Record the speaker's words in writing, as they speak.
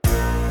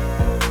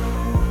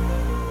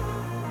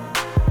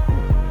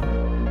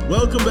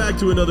Welcome back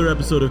to another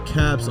episode of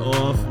Caps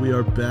Off. We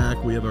are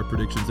back. We have our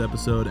predictions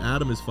episode.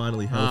 Adam is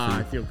finally healthy.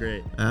 I feel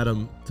great.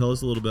 Adam, tell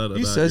us a little bit about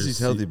He says he's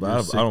healthy, but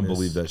I don't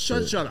believe that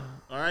shit. Shut up.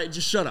 All right,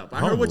 just shut up.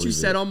 I heard what you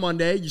said on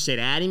Monday. You said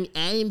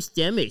Adam's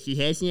stomach. He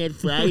hasn't had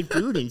fried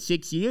food in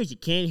 6 years. He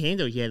can't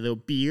handle it. He had a little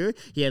beer.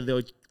 He had a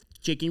little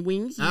chicken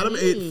wings. Adam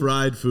ate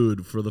fried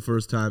food for the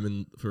first time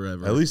in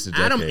forever. At least a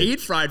decade. Adam ate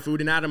fried food,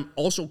 and Adam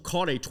also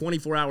caught a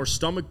 24-hour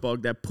stomach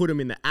bug that put him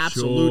in the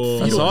absolute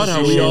I fetal saw it how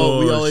position.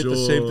 we all ate the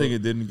same thing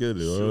and didn't get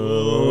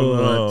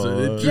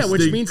it. Yeah,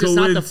 which means it's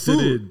not the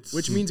food.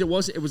 Which means it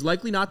was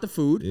likely not the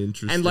food,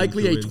 and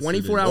likely a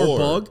 24-hour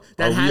bug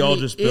that had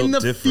me in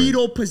the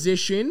fetal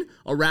position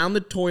around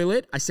the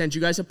toilet. I sent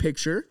you guys a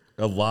picture.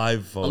 A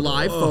live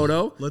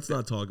photo. Let's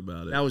not talk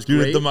about it. That was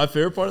great. Dude, my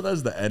favorite part of that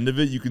is the end of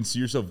it. You can see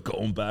yourself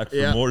going back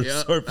for more.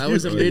 That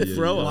was a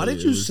mid-throw. Why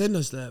did you send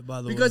us that,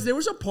 by the way? Because there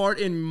was a part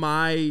in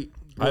my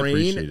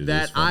brain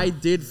that I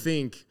did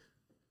think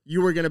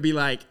you were going to be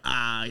like,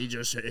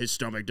 his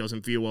stomach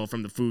doesn't feel well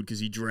from the food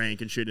because he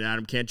drank and shit, and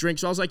Adam can't drink.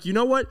 So I was like, you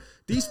know what?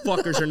 These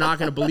fuckers are not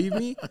going to believe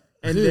me,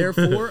 and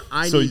therefore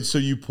So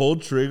you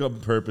pulled trig on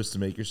purpose to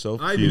make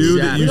yourself I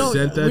knew that you don't-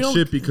 sent we that don't-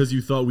 shit because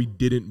you thought we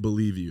didn't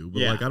believe you.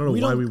 But I don't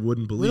know why we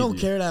wouldn't believe you. We don't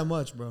care that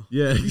much, bro.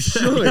 Yeah, You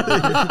should.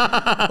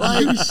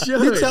 Like, You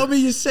should. you tell me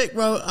you're sick,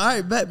 bro. All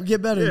right,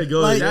 get better. Yeah, go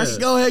like, ahead.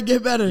 Go ahead,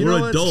 get better.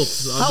 We're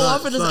adults. How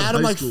often does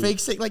Adam fake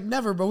sick? Like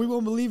never, bro. We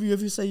won't believe you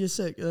if you say you're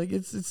sick. Like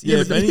it's Yeah,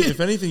 if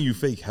anything, you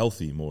fake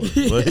healthy more.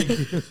 Like,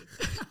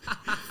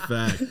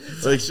 Fact.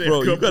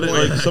 bro, you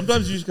gotta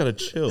sometimes you just gotta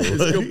chill.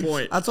 That's a good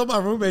point. I told my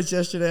roommates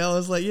yesterday. I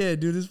was like, "Yeah,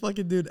 dude, this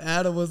fucking dude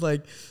Adam was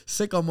like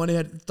sick on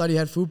Monday. Thought he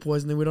had food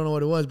poisoning. We don't know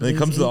what it was." But And he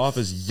comes to the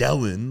office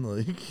yelling.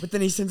 Like, but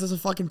then he sends us a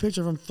fucking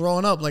picture of him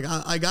throwing up. Like,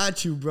 I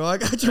got you, bro. I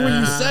got you when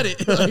you said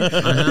it. Like,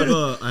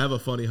 I have a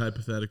funny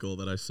hypothetical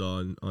that I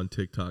saw on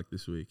TikTok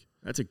this week.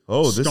 That's a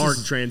this stark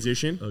is-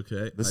 transition.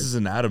 Okay. this is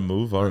an Adam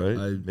move. All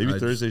right. Maybe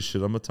Thursday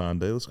shit on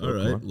Matande. Let's go. All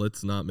come right, on.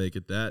 let's not make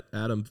it that.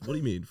 Adam, what do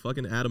you mean?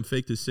 Fucking Adam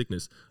faked his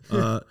sickness.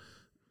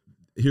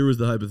 Here was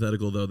the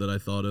hypothetical, though, that I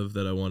thought of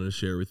that I wanted to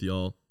share with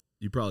y'all.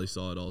 You probably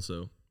saw it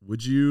also.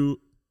 Would you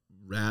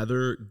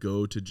rather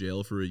go to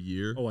jail for a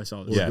year? Oh, I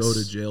saw Or this. Yes. go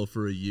to jail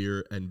for a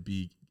year and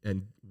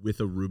with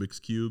a Rubik's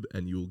Cube,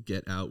 and you'll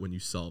get out when you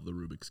solve the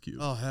Rubik's Cube?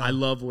 oh hell. I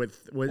love Or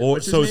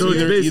what's his so name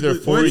it's again? either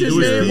for What's a his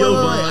year. name? Theo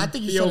Wait, Von. I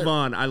think you Theo said it.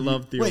 Von. I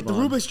love Theo Wait, the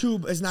Von. Rubik's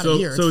Cube is not So a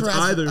year. it's for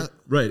either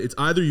it's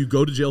either you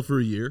go to jail for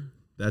a year,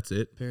 that's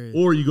it, Period.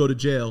 or you go to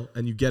jail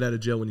and you get out of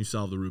jail when you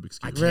solve the Rubik's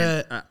Cube.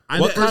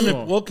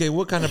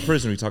 What kind of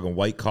prison are we talking?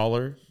 White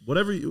collar?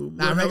 Whatever you.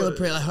 Not regular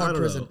prison, like I hard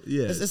don't prison. know.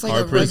 Yeah. It's like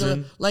Hard a regular,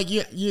 prison? like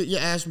your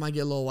ass might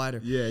get a little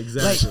wider. Yeah,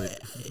 exactly.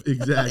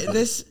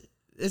 Exactly.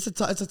 It's a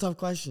tough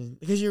question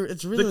because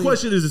it's really The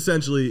question is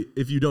essentially,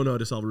 if you don't know how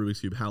to solve a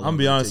Rubik's Cube, how long? I'm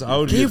be honest. I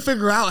would Can you get,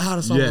 figure out how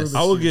to solve Yes. a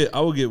I Rubik's would Cube?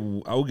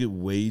 get I would get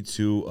way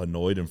too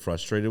annoyed and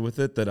frustrated with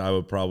it that I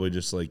would probably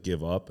just like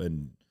give up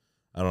and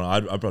I don't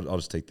know. I'll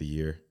just take the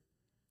year.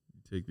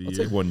 Take the I'll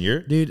year. take 1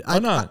 year. Dude, Why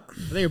not? I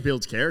think it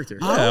builds character.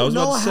 I was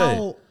about to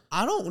say.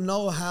 I don't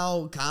know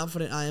how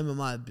confident I am in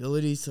my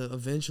ability to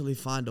eventually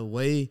find a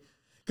way.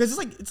 Because it's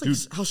like Dude,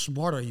 how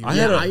smart are you? I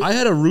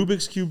had a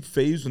Rubik's Cube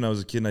phase when I was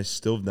a kid, and I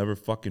still never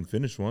fucking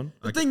finished one.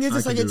 The thing is,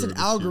 it's I like can it's do an a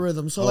Rubik's Cube.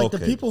 algorithm. So like the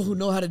Okay. people who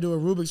know how to do a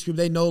Rubik's Cube,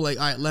 they know like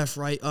all right, left,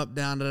 right, up,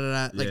 down, da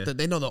da da. Like Yeah.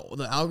 they know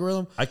the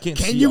algorithm. I can't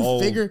Can see you all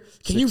figure?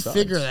 Can 6 you sides.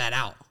 figure that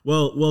out?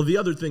 Well, the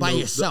other thing, By though,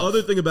 yourself. the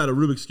other thing about a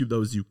Rubik's Cube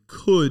though is you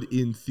could,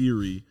 in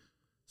theory,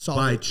 Solve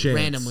by it chance,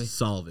 randomly.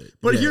 solve it.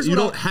 But Yeah, here's you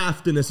what don't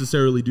have to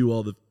necessarily do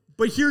all the.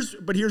 But here's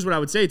what I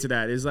would say to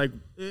that is like,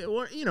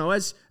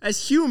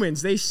 as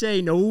humans, they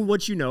say know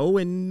what you know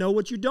and know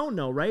what you don't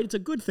know, right? It's a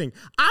good thing.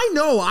 I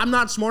know I'm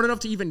not smart enough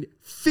to even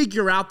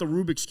figure out the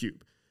Rubik's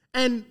Cube.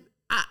 And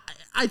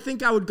I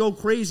think I would go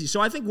crazy. So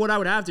I think what I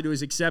would have to do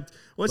is accept,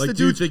 what's the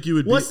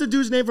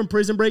dude's name from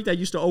Prison Break that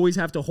used to always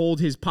have to hold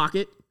his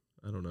pocket?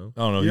 I don't know.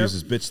 I don't know. Yep. Use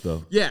his bitch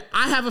though. Yeah,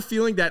 I have a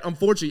feeling that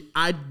unfortunately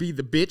I'd be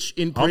the bitch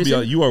in I'll be prison.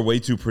 honest, you are way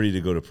too pretty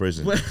to go to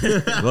prison.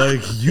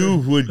 Like you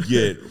would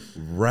get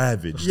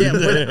ravaged. Yeah,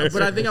 in there.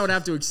 but I think I would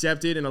have to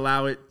accept it and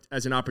allow it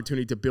as an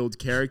opportunity to build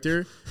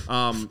character,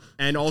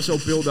 and also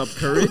build up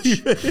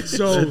courage.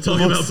 So the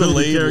most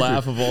delayed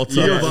laugh of all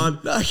time. Von.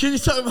 Nah, can you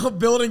talk about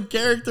building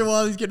character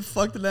while he's getting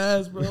fucked in the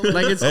ass, bro?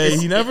 like Hey,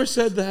 he never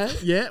said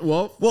that. yeah,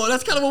 well, Well,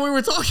 that's kind of what we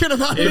were talking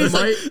about. It He's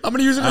like, might- I'm going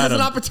to use it as an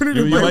Adam, opportunity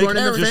to you build might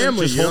character. run in the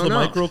family. Just You hold the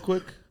don't mic know. real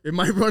quick. it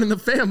might run in the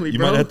family, You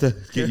bro. might have to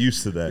get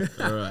used to that.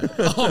 All right.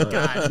 Oh,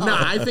 God. Nah,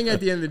 I think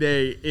at the end of the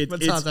day, it's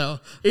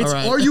All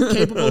right. are you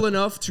capable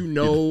enough to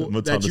know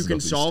Matanza's that you can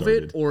not solve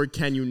started. it, or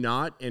can you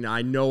not? And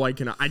I know I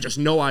can. I just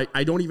know I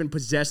don't even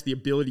possess the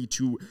ability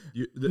to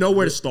know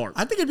where to start.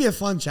 I think it'd be a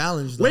fun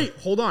challenge, though. Wait,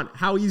 hold on.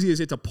 How easy is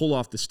it to pull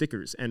off the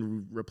stickers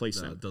and replace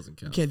No, them? it doesn't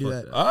count. Can't do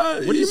Fuck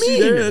that. What do you see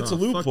mean? There, that's a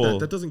No, fuck loophole.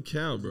 That doesn't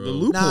count, bro. The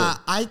loophole. Nah,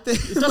 I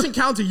think... It doesn't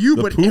count to you,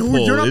 The but poop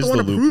hole you're not the is one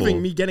the approving loophole.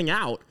 me getting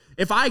out.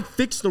 If I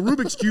fix the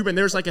Rubik's Cube and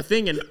there's like a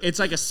thing and it's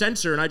like a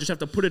sensor and I just have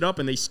to put it up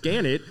and they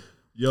scan it,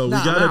 Yo, we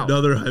Nah, got I'm out.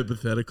 another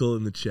hypothetical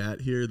in the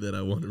chat here that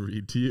I want to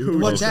read to you.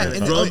 What chat?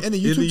 In the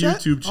YouTube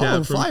chat?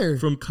 Oh, from, fire.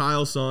 from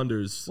Kyle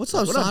Saunders. What's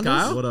up, What up, Saunders?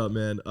 Kyle? What up,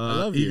 man?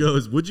 love He you.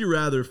 goes, would you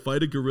rather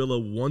fight a gorilla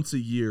once a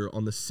year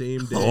on the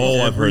same day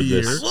I've every heard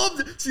year, this. Loved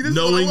it. See, this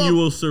knowing is what I you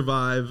love. will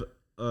survive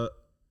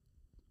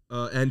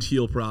and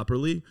heal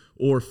properly,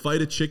 or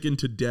fight a chicken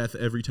to death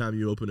every time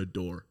you open a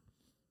door?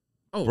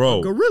 Oh, Bro.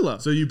 a gorilla.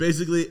 So you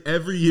basically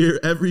every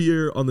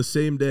year on the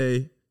same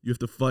day, you have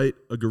to fight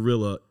a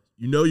gorilla.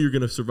 You know you're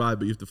going to survive,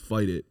 but you have to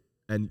fight it,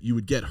 and you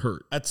would get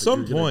hurt. At Like, some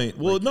you're gonna, point,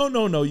 well, like-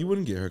 no, you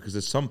wouldn't get hurt because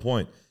at some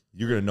point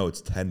you're gonna know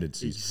its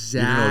tendencies,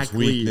 you're gonna know its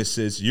Exactly.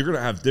 weaknesses. You're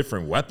gonna have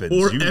different weapons.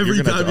 Or you're every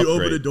gonna have time to you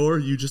open a upgrade. door,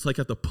 you just like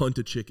have to punt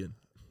a chicken.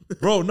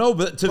 Bro, no,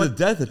 but to the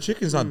death, the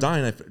chicken's not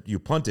dying. If you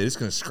punt it, it's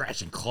gonna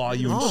scratch and claw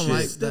you I and don't shit.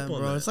 like Step that,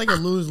 on bro. that. It's like a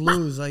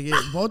lose-lose. Like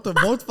both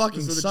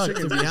fucking the suck, to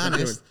chickens be are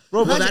honest. doing.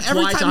 Bro, but Imagine that's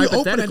every why it's time you open a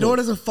hypothetical. door,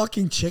 there's a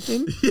fucking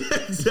chicken.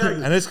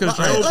 Exactly. And it's gonna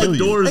try I to open kill you.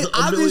 doors Like, a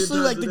million obviously,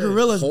 times like a the day.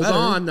 gorilla's Hold better.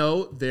 on,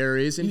 though. There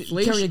is You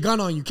inflation. carry a gun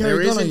on you. Carry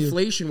There a gun is on you.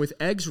 inflation with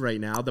eggs right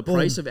now. The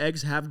price of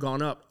eggs have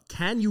gone up.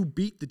 Can you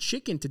beat the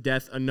chicken to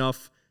death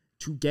enough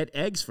to get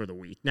eggs for the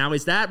week? Now,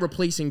 is that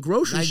replacing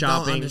grocery I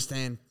shopping? don't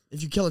understand.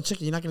 If you kill a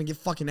chicken, you're not gonna get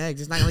fucking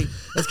eggs. It's not like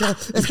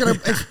it's gonna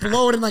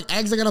explode and like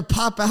eggs are gonna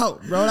pop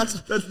out, bro. That's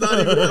not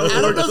even how it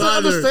Adam works doesn't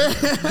either.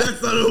 understand.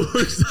 That's not how it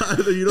works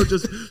either. You don't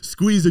just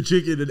squeeze a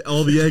chicken and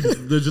all the eggs,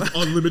 they're just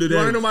unlimited You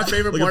eggs. want to know my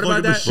favorite Like a part about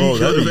fucking that? machine Bro, gun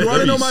that'd of be- You want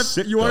to eggs. know my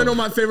sick, you want to though. know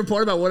my favorite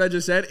part about what I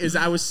just said is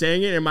I was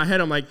saying it in my head.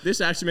 I'm like, this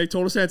actually makes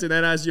total sense. And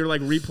then as you're like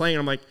replaying,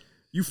 I'm like,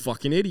 you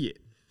fucking idiot.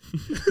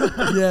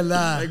 Yeah,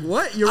 nah. Like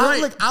what? You're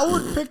right. Like I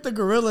would pick the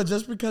gorilla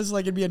just because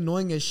like it'd be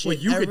annoying as shit. Wait,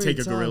 you could every take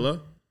a time.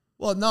 gorilla.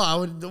 Well, no, I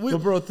would. But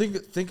bro,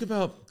 think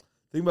about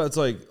it's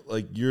like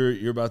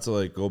you're about to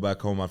like go back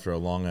home after a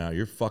long hour.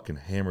 You're fucking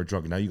hammered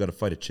drunk. Now you got to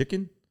fight a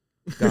chicken.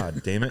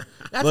 God damn it!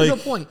 That's like, a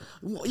good point.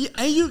 Well, yeah,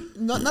 and you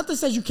not to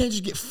say you can't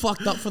just get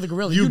fucked up for the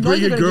gorilla. You know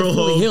bring you're a gonna girl get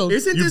fully home. healed.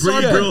 Isn't You this bring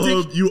our a girl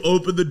predict- home, you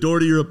open the door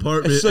to your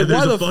apartment, It's like, and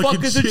there's why a the fucking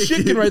fuck is a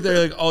chicken right there?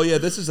 You're like, oh yeah,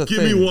 this is a Give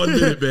thing. me 1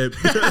 minute, babe.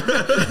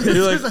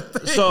 You're like,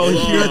 so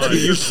you have to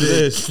get used to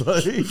this.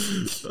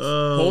 Like,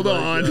 Hold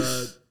on.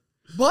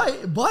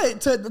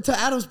 But to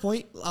Adam's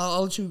point,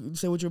 I'll let you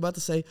say what you're about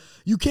to say.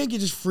 You can't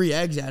get just free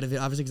eggs out of it,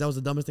 obviously, because that was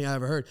the dumbest thing I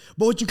ever heard.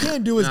 But what you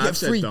can do is Nah, get I've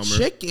said free dumber.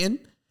 chicken.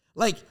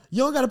 Like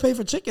you don't gotta pay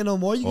for chicken no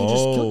more. You can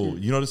just cook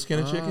it. you know the skin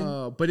of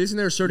chicken? But isn't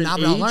there a certain Nah,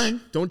 but I'll age?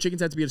 learn. Don't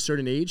chickens have to be at a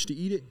certain age to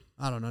eat it,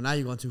 I don't know. Now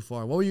you're going too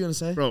far. What were you gonna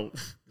say? bro?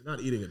 You're not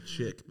eating a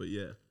chick, but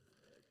yeah.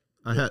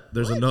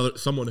 There's another,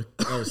 someone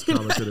else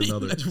commented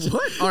another.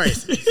 What? All right.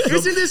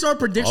 Isn't this our I'll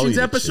predictions eat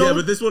a episode? Yeah,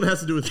 but this one has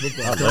to do with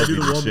football. Can I love do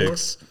the eating one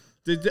chicks.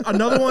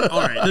 Another one. All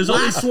right. more?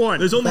 Last one.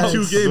 There's only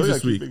Thanks. 2 games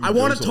this week. I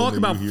want to talk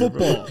about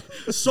football.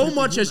 So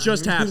much has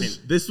just happened.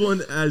 This one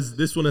has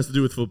to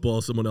do with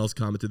football. Someone else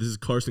commented. This is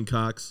Carson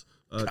Cox.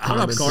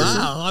 Carson?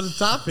 Wow, on the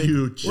topic.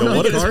 Huge. Yo,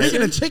 what is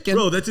Speaking of chicken,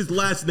 Bro, that's his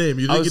last name.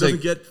 You I think he was doesn't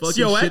like, get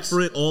fucking COX? shit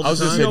for it all the I was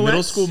gonna time? say COX?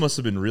 middle school must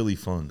have been really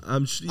fun.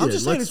 I'm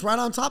just saying it's right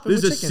on topic.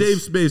 This with is a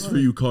chickens. safe space for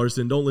you,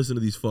 Carson. Don't listen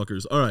to these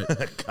fuckers. All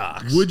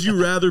right. Would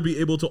you rather be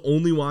able to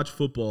only watch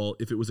football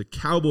if it was a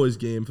Cowboys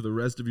game for the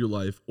rest of your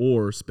life,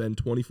 or spend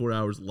 24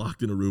 hours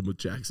locked in a room with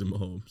Jackson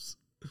Mahomes?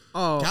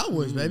 Oh,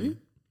 Cowboys, baby.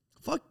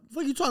 Fuck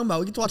you talking about?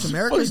 We get to watch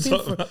America's you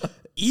team for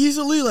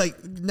easily.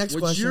 Like next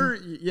Which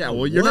question.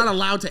 you're not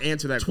allowed to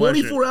answer that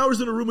 24 question.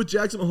 hours in a room with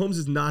Jackson Mahomes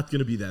is not going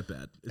to be that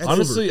bad. It's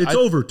Honestly, over. It's I-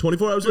 over.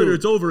 24 hours later,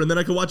 it's over, and then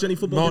I can watch any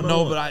football game I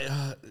want. But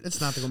I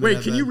It's not going to be Wait,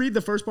 that can bad. you read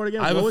the first part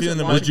again? I have What a was feeling it?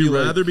 there might Would you be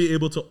like- rather be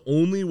able to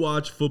only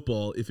watch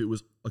football if it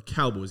was a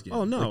Cowboys game?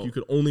 Oh, no. Like you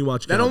could only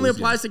watch. That only Cowboys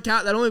applies games. to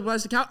cow. That only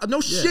applies to cow. No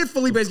shit,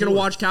 Felipe is gonna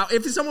course. watch cow.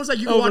 If someone's like,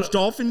 you can Oh, watch but-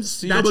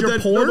 Dolphins, No, that's but your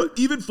then- porn. no, but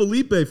even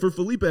Felipe,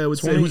 I would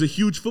say, who's a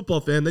huge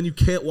football fan, then you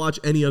can't watch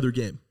any other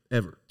game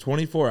ever.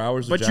 24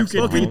 hours. But of you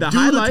Jackson can read the Mahomes.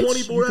 Do the highlights.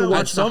 24 You can hours.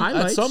 watch the At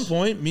highlights. some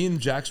point, me and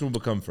Jackson will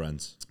become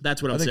friends.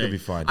 That's what I'm I think saying. it'll be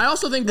fine. I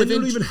also think And you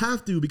within don't even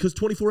have to because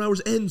 24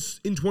 hours ends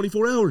in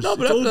 24 hours. No,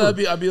 but it's after over.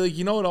 that, I'd be like,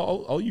 you know what?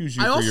 I'll use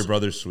you I for also- your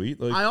brother's suite.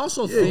 Like, I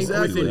also think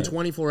exactly. within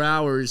 24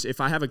 hours, if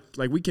I have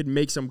we could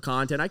make some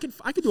content. I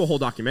could do a whole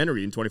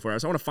documentary in 24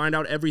 hours. I want to find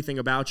out everything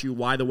about you,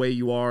 why the way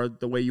you are,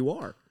 the way you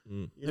are.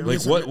 You know?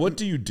 like what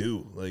do you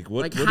do? Like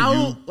what? Like what how? do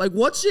you? Like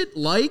what's it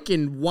like,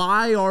 and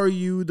why are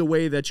you the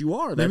way that you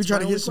are? Maybe That's try my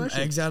to only get some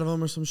question. eggs out of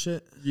them or some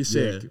shit. You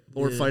sick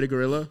or fight a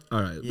gorilla?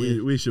 All right,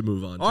 we should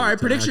move on. All right,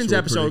 predictions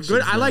episode.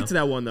 Good. I liked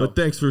that one though. But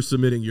thanks for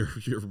submitting your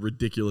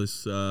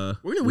ridiculous. we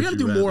got to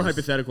do more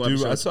hypothetical Dude,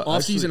 I episodes. saw-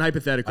 Off-season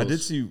actually, hypotheticals. I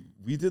did see.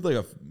 We did like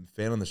a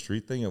fan on the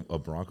street thing, a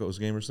Broncos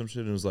game or some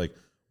shit, and it was like,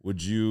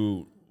 would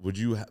you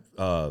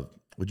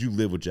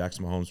live with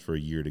Jackson Mahomes for a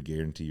year to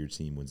guarantee your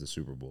team wins the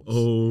Super Bowl?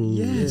 Oh,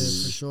 Yes.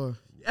 Yeah, for sure.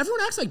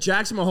 Everyone acts like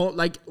Jackson Mahomes.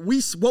 Like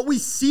what we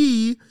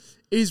see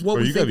is what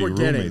Bro, we you gotta think be we're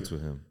getting, roommates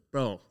with him.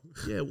 bro.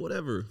 yeah,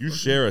 whatever. You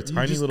share a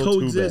tiny just little two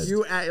coexist. bed.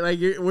 You act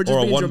we're just Or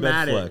a being one-bed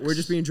dramatic. flex. We're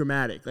just being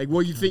dramatic. Like,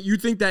 well, you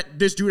think that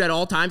this dude at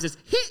all times is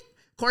hit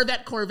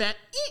Corvette,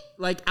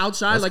 like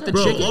outside, like the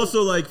Bro, chicken.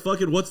 also like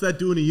fucking, what's that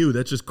doing to you?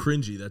 That's just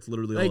cringy. That's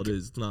literally all Like, it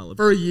is. It's not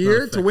for a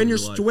year not to win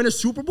affecting to win a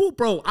Super Bowl,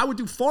 bro. I would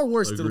do far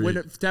worse Agreed.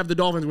 to have the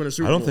Dolphins win a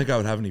Super I Bowl. don't think I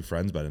would have any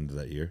friends by the end of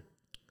that year.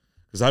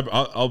 Because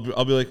I'll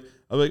be like,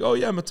 oh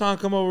yeah, Matan,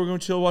 come over, we're gonna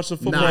chill, watch the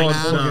football.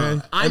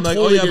 okay. I'm like,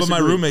 totally oh yeah, but my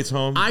disagree. roommate's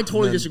home. I totally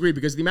And then- disagree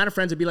because the amount of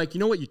friends would be like, you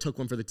know what, you took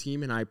one for the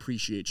team, and I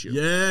appreciate you.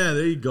 Yeah,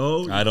 there you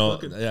go. I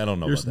don't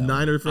know Your about that.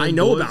 Niner fan I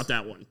know boys. about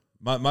that one.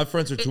 My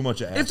friends are too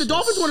much assholes. If the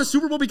Dolphins won a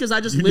Super Bowl because I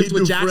just You lived need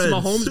with new Jackson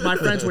friends. Mahomes, my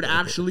friends would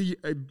actually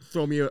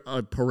throw me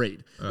a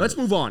parade. Let's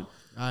move on.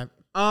 All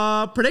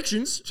right.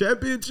 Predictions.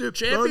 Championship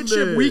Championship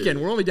Sunday. weekend.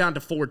 We're only down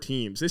to 4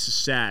 teams. This is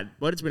sad,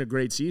 but it's been a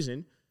great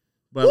season.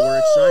 But we're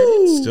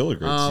excited. Still a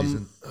great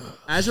season.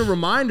 As a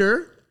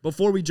reminder,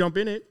 before we jump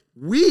in it,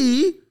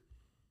 we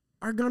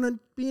are going to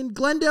be in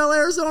Glendale,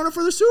 Arizona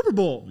for the Super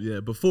Bowl.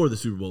 Yeah, before the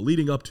Super Bowl,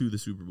 leading up to the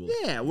Super Bowl.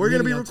 Yeah, we're going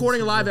to be Leading up to the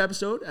recording a Super live Bowl.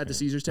 episode at the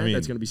Caesars tent. mean,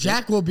 That's going to be sick.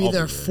 Jack will be I'll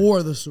there be there.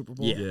 for the Super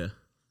Bowl. Yeah.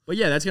 But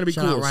yeah, that's going to be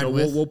Shout out cool. Ride So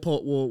With.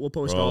 we'll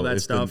post Bro, all that if the-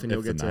 stuff, and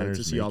you'll if the get to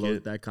Niners see all make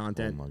it, that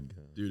content. Oh my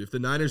god. Dude, if the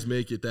Niners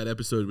make it, that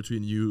episode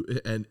between you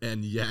and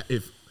yeah,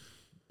 if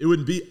it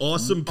would be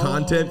awesome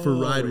content for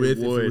Ride it With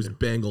if it would. was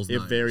Bengals It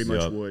Niners. very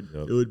much Yup, would.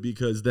 yup. It would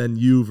because then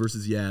you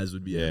versus Yaz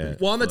would be Yeah. epic.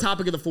 Well, on the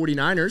topic of the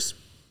 49ers,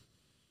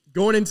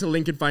 going into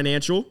Lincoln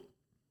Financial,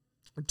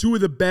 2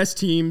 of the best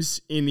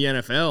teams in the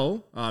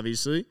NFL,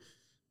 obviously.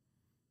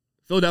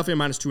 Philadelphia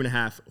minus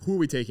 2.5. Who are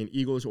we taking,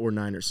 Eagles or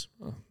Niners?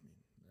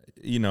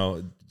 You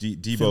know,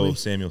 Debo Philly.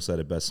 Samuel said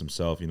it best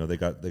himself. You know, they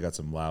got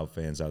some loud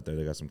fans out there.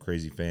 They got some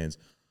crazy fans,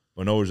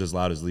 but nowhere's as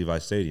loud as Levi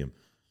Stadium,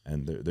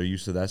 and they're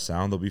used to that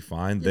sound. They'll be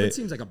fine. It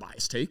seems like a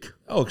biased take.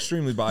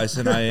 Extremely biased,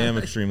 and I am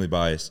extremely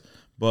biased.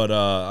 But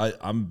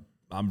I'm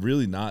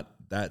really not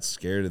that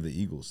scared of the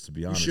Eagles, to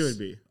be honest. should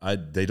be.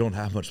 They don't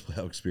have much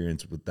playoff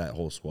experience with that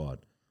whole squad.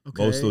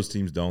 Okay. Most of those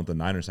teams don't. The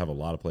Niners have a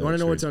lot of playoff. You want to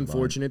know what's experience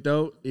combined. unfortunate,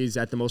 though, is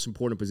at the most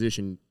important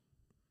position,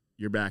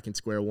 you're back in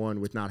square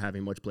one with not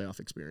having much playoff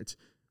experience.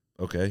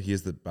 Okay, he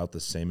is about the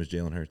same as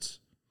Jalen Hurts.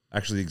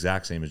 Actually, the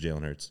exact same as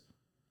Jalen Hurts.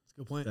 That's a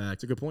good point.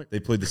 That's a good point. They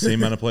played the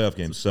same amount of playoff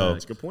games, so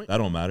That's a good point. that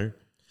don't matter.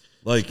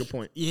 Like, Good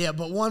point. Yeah,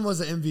 but one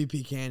was an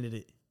MVP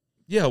candidate.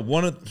 yeah,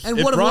 one of And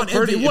if what if Brock one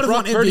Purdy, MVP if what if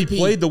Brock one Purdy MVP?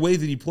 played the way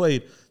that he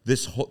played the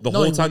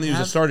whole he time that he wouldn't was a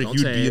have. starter, Don't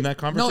he would say be it. in that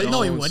conversation.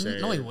 No, he Don't wouldn't. say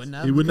No, he it. wouldn't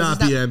have. He would because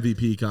not he's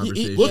be MVP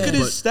conversation. Look at but-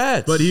 his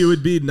stats. But he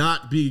would be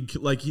not be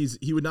like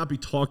he would not be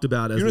talked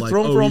about as He would like, have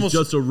thrown oh, for he's almost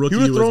just a rookie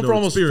He would who have has thrown for no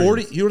almost experience.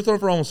 40. He would have thrown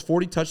for almost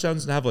 40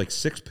 touchdowns and have like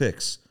 6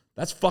 picks.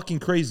 That's fucking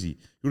crazy. He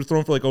would have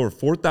thrown for like over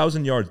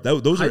 4,000 yards.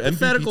 Those are MVP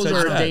Hypotheticals type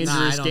are a stats.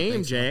 dangerous don't game,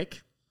 think so.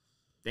 Jake.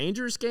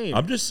 Dangerous game.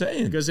 I'm just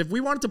saying. Because if we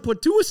wanted to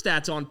put Tua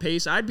stats on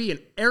pace, I'd be an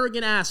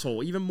arrogant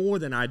asshole, even more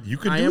than You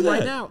could I do am right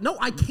that. now. No,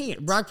 I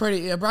can't. Brock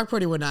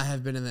Purdy would not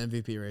have been in the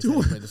MVP race. had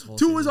he played this whole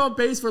Tua season. was on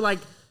pace for like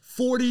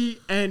 40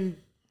 and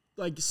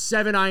like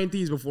 7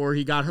 INTs before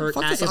he got hurt.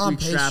 Fuck this If we on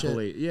pace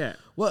extrapolate, yeah.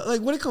 Well, like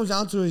what it comes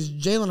down to is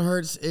Jalen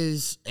Hurts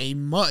is a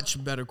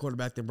much better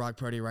quarterback than Brock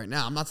Purdy right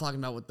now. I'm not talking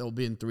about what they'll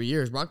be in 3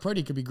 years. Brock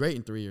Purdy could be great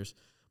in 3 years.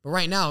 But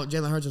right now,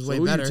 Jalen Hurts is way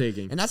who you better.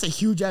 taking? And that's a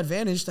huge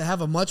advantage to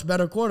have a much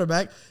better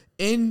quarterback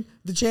in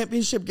the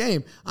championship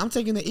game. I'm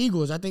taking the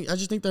Eagles. I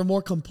just think they're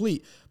more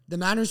complete. The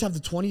Niners have the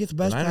 20th The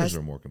best Niners pass. are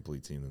a more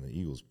complete team than the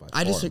Eagles by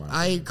I far. in my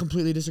I opinion.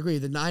 completely disagree.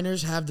 The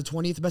Niners have the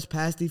 20th best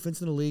pass defense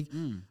in the league.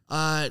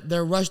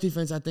 Their rush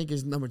defense, I think,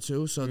 is number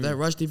 2. So their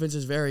rush defense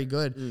is very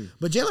good.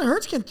 But Jalen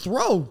Hurts can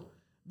throw.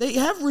 They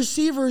have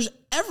receivers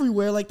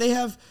everywhere. Like they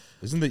have.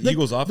 Isn't the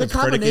Eagles' offense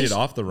predicated combination-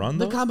 off the run,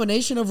 though? The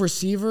combination of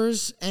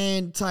receivers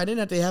and tight end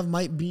that they have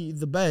might be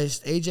the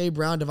best. A.J.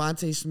 Brown,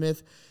 Devontae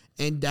Smith,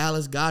 and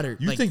Dallas Goddard.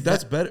 You Like, think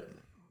that's better?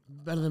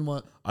 better than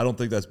what? I don't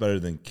think that's better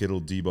than Kittle,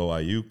 Debo,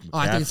 Ayuk. Oh,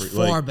 I think it's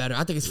McCaffrey. far better.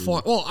 I think it's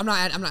far. Well, I'm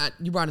not.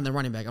 You brought in the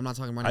running back. I'm not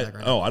talking running back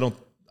right now.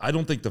 I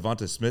don't think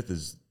Devonta Smith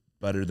is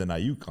better than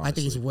Ayuk. Honestly. I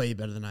think he's way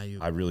better than Ayuk.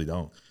 I really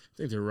don't. I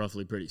think they're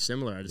roughly pretty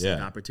similar. I just Yeah.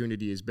 think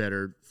opportunity is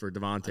better for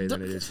Devontae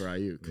than it is for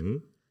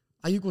Ayuk.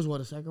 Ayuk was what,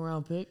 a second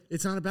round pick?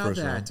 It's not about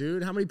First that, round.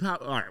 dude. How many All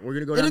right, we're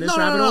going to go It down is- this no,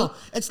 rabbit hole. no.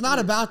 It's not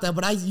about that,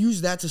 but I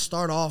used that to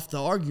start off the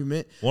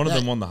argument. One of that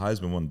them won the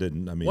Heisman, one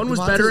didn't. I mean, One was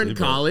Devontae- better in Debo.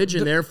 college,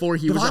 and therefore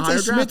he was a Devontae higher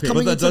Smith draft pick.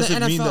 coming But that into the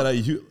doesn't mean NFL. that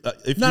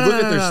Ayuk. If No, you no,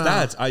 look no, at their no, no.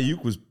 stats,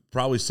 Ayuk was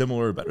probably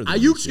similar or better. Than Ayuk's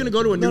these going to guys.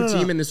 go to a new No, no,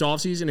 team no. in this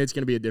offseason, and it's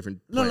going to be a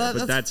different player.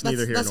 But that's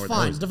neither here nor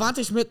fine. there.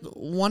 Devontae Smith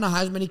won a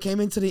Heisman. He came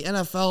into the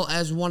NFL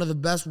as one of the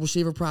best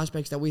receiver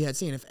prospects that we had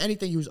seen. If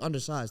anything, he was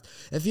undersized.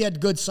 If he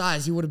had good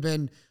size, he would have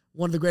been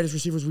one of the greatest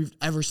receivers we've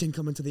ever seen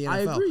come into the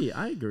NFL.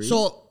 I agree.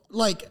 So,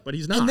 like, But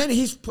he's not. And then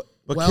he's. But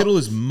well, Kittle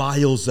is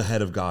miles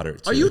ahead of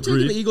Goddard. Are too. you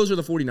taking the Eagles or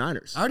the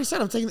 49ers? I already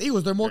said I'm taking the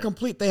Eagles. They're more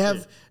complete. They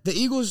have the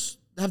Eagles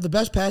have the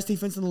best pass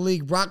defense in the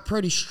league. Brock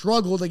Purdy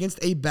struggled against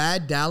a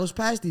bad Dallas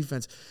pass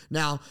defense.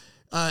 Now,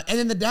 and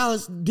then the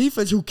Dallas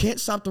defense, who can't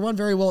stop the run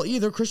very well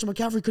either. Christian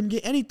McCaffrey couldn't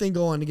get anything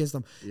going against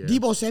them.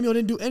 Debo Samuel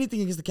didn't do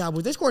anything against the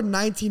Cowboys. They scored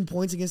 19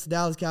 points against the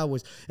Dallas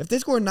Cowboys. If they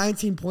score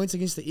 19 points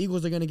against the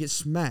Eagles, they're going to get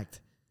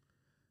smacked.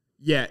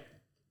 Yeah.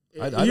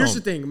 I Here's don't-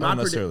 the thing. I My don't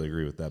necessarily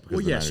agree with that. Because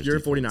Well, the yes, Niners you're a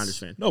defense- 49ers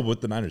fan. No, but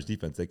with the Niners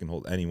defense, they can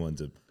hold anyone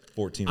to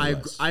 14 or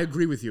less. I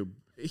agree with you.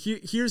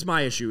 here's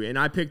my issue, and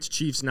I picked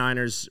Chiefs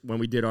Niners when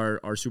we did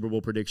our Super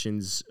Bowl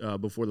predictions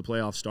before the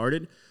playoffs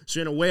started.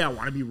 So in a way, I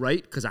want to be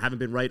right because I haven't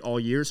been right all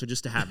year. So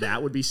just to have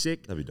that would be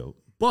sick. That'd be dope.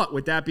 But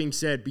with that being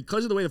said,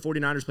 because of the way the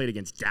 49ers played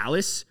against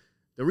Dallas,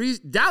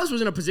 Dallas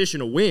was in a position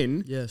to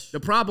win. Yes. The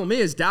problem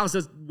is Dallas,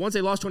 once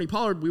they lost Tony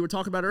Pollard, we were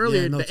talking about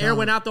earlier, no the air talent.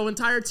 went out the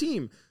entire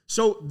team.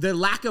 So the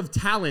lack of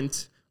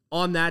talent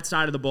on that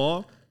side of the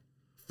ball,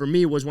 for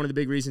me, was one of the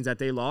big reasons that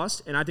they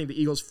lost. And I think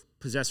the Eagles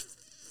possess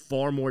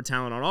far more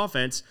talent on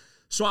offense.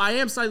 So I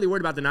am slightly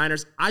worried about the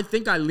Niners. I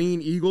think I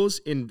lean Eagles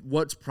in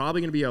what's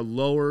probably going to be a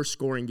lower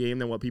scoring game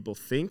than what people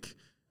think.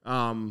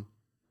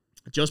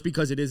 Just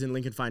because it is in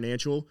Lincoln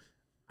Financial.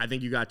 I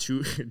think you got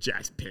two.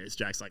 Jack's pissed.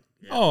 Jack's like,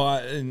 yeah.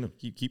 Oh,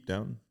 keep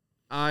down.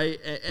 I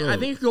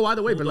think it could go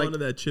either way, but Hold like on to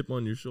that chip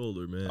on your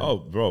shoulder, man. Oh,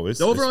 bro,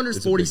 the over under is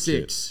it's a big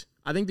chip. 46.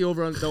 I think the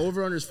over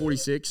under is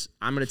 46.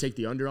 I'm going to take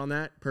the under on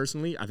that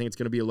personally. I think it's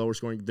going to be a lower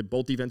scoring.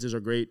 Both defenses are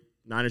great.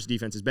 Niners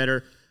defense is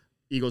better.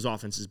 Eagles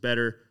offense is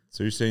better.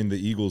 So you're saying the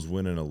Eagles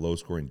win in a low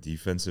scoring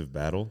defensive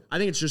battle? I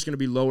think it's just going to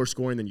be lower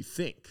scoring than you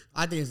think.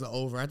 I think it's the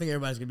over. I think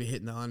everybody's going to be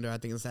hitting the under. I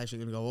think it's actually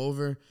going to go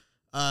over.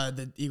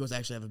 The Eagles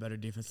actually have a better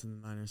defense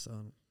than the Niners, so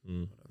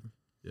whatever.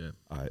 Yeah.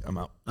 All right, I'm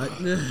out.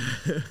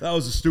 That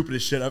was the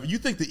stupidest shit ever. You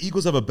think the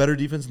Eagles have a better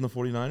defense than the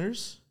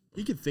 49ers?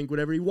 He can think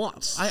whatever he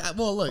wants.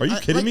 Well, look. Are you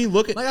kidding me?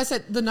 Look at like I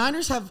said, the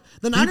Niners have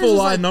people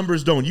lie,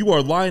 numbers don't. You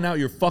are lying out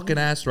your fucking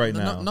ass right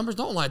now. Numbers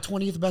don't lie.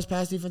 20th best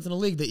pass defense in the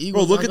league. The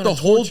Eagles. Bro, look at the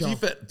whole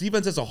defense.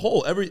 defense as a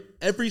whole.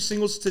 Every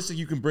single statistic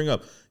you can bring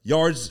up,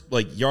 yards,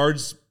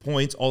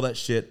 points, all that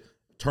shit,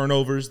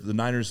 turnovers. The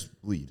Niners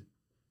lead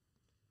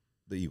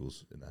the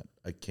Eagles in that.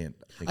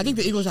 I think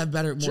the Eagles have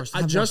better, more.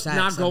 Have Just more sacks,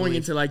 not I going believe.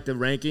 into like the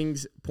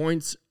rankings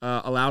points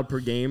allowed per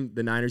game.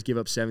 The Niners give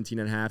up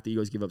 17.5. The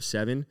Eagles give up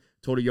 7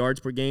 total yards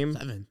per game.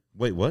 7.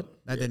 Wait, what?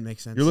 That didn't make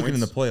sense. You're looking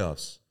in the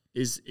playoffs.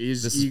 Is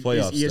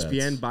playoff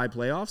ESPN stats. by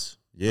playoffs?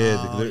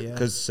 Yeah, Oh, yeah.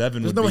 because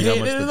 7 There's would no be how way.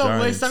 much There's the no way.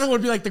 Giants. 7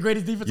 would be like the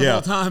greatest defense of Yeah,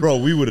 all time. bro,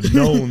 we would have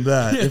known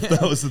that if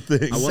that was the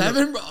thing.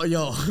 7, bro.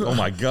 Yo. Oh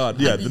my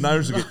God, yeah, the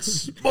Niners would get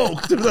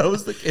smoked if that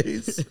was the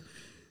case.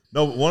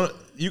 No,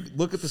 you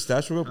look at the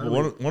stats real quick.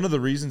 But one of the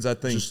reasons I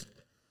think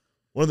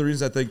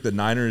the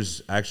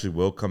Niners actually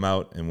will come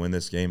out and win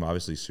this game,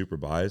 obviously super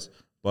biased,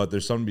 but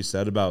there's something to be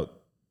said about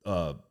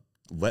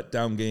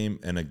letdown game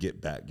and a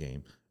get back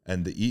game.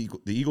 And the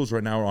Eagles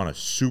right now are on a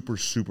super,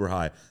 super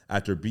high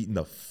after beating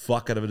the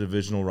fuck out of a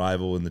divisional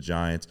rival in the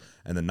Giants.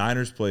 And the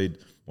Niners played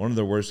one of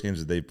their worst games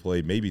that they've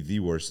played, maybe the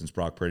worst since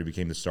Brock Purdy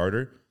became the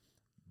starter.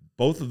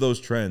 Both of those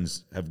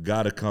trends have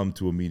got to come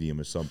to a medium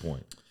at some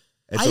point.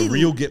 It's a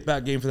real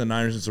get-back game for the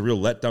Niners. It's a real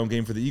letdown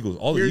game for the Eagles.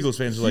 All the Eagles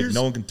fans are like,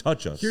 no one can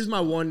touch us. Here's my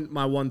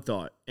one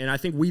thought, and I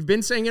think we've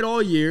been saying it all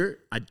year.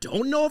 I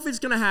don't know if it's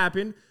going to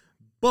happen,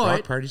 but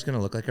Brock Purdy's going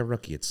to look like a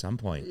rookie at some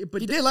point.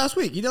 But He did last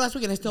week. And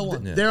they still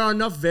won. Yeah. there are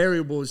enough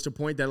variables to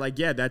point that, like,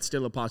 yeah, that's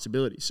still a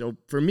possibility. So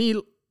for me,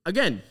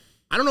 again,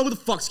 I don't know who the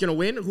fuck's going to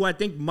win, who I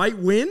think might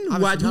win,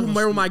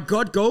 where my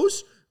gut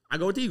goes. I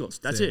go with the Eagles.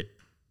 That's it.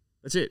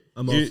 That's it.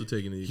 I'm also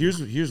taking the Eagles.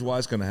 Here's why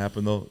it's going to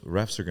happen, though. The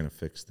refs are going to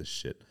fix this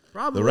shit.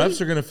 Probably. The refs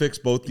are going to fix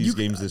both these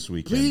games this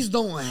weekend. Please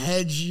don't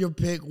hedge your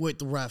pick with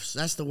the refs.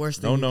 That's the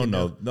worst thing.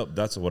 No.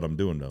 That's what I'm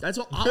doing, though. That's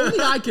what, only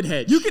I could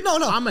hedge. You can no.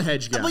 I'm a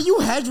hedge guy. But you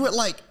hedge with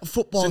like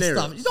football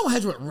Scenarios. stuff. You don't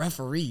hedge with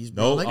referees,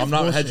 bro. No, Like, I'm it's not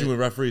bullshit. hedging with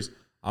referees.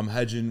 I'm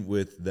hedging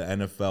with the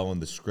NFL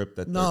and the script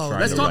that they're trying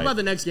Let's to talk write. about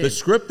the next game. The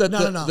script that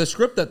No. the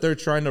script that they're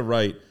trying to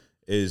write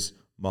is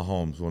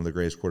Mahomes, one of the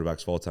greatest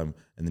quarterbacks of all time,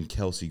 and then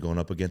Kelsey going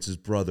up against his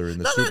brother in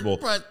the Super Bowl.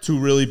 bro. Two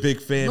really big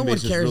fan No one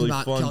bases, cares really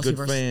about fun, Kelsey good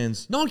versus,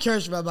 fans. No one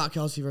cares about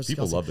Kelsey versus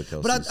People Kelsey. love the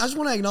Kelseys. But I just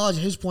want to acknowledge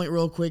his point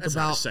real quick That's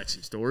about not a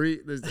sexy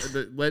story.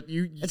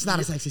 It's not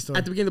a sexy story.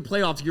 At the beginning of the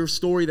playoffs, your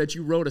story that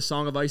you wrote, A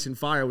Song of Ice and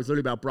Fire, was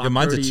literally about Brock Yeah,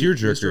 mine's Purdy, a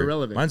tearjerker. Mr.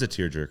 Irrelevant. Mine's a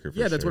tearjerker.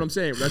 Yeah, that's sure. what I'm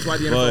saying. That's why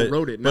the NFL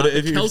wrote it. but Not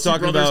if the you're Kelsey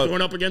talking brothers about-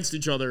 going up against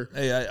each other.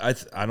 Hey,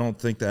 I don't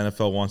think the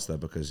NFL wants that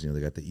because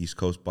they got the East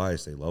Coast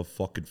bias. They love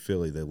fucking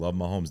Philly. They love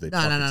Mahomes. They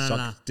fucking suck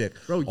his dick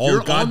Bro, all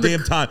you're the on the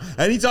goddamn time.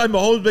 Anytime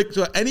Mahomes makes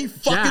any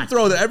fucking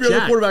throw that every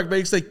other quarterback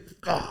makes, they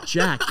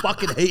Jack,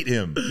 fucking hate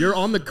him. you're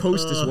on the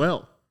coast as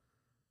well.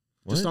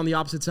 Just What? on the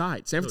opposite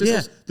side. San Yeah,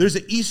 Francisco. there's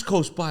an East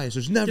Coast bias.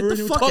 There's never Get the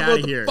anyone fuck talking outta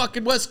about here. the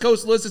fucking West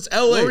Coast list. It's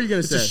LA. What were you gonna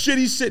it's say? a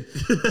shitty city.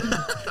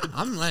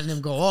 I'm letting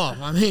him go off.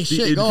 I mean,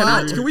 shit, go Can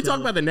out. we talk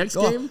about the next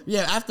Go off. game?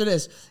 Yeah, after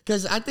this,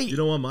 because I think You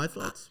don't want my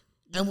thoughts?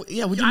 and we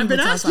didn't I've even been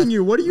talk asking about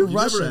you. What are you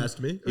Russian. Never asked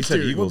me. He said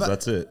Dude, Eagles. what about-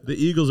 That's it. The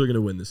Eagles are going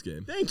to win this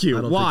game. Thank you.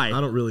 I don't Why? Think,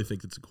 I don't really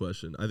think it's a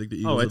question. I think the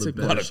Eagles it's are a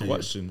the Not better a team.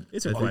 question.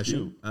 It's a I think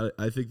question.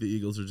 I think the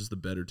Eagles are just the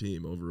better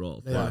team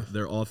overall. They are.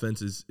 Their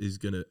offense is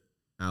going to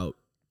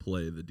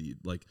outplay the D.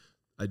 Like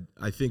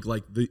I think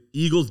like the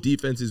Eagles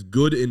defense is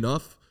good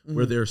enough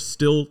where they're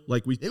still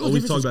like we Eagles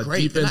always defense talk is about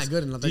great. They're defense. not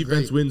good enough. They're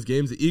Defense great. wins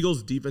games. The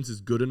Eagles defense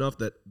is good enough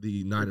that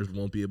the Niners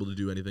won't be able to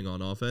do anything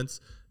on offense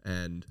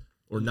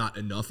or not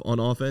enough on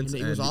offense.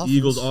 And And the the Eagles'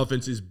 Eagles offense-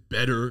 offense is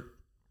better,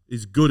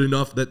 is good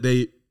enough that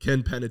they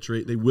can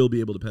penetrate. They will be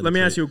able to penetrate. Let me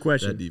ask you a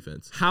question. That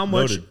defense. How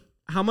much? Noted.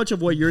 How much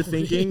of what you're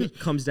thinking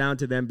comes down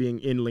to them being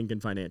in Lincoln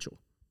Financial?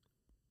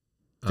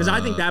 Because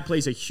I think that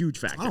plays a huge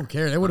factor. I don't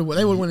care. They would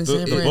win in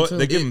San Fran too.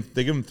 They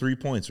give him 3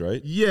 points,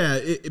 right? Yeah,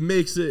 it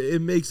makes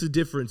a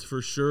difference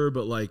for sure,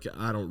 but like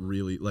I don't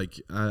really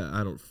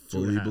I don't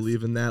fully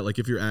believe in that. Like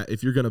if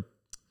you're gonna,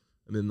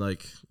 I mean,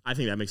 like I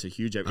think that makes a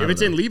huge difference. If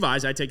it's in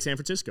Levi's, I take San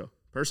Francisco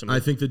personally. I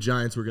think the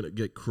Giants were gonna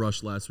get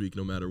crushed last week,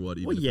 no matter what.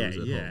 Even if it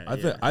was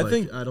at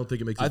home. I don't think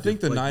it makes. I think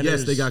the Niners.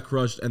 Yes, they got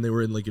crushed and they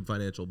were in Lincoln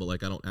Financial, but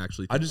like I don't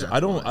actually. Think I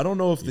don't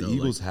know if the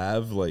Eagles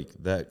have like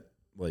that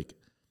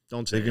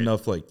don't say big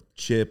enough like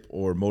chip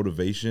or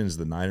motivation as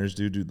the Niners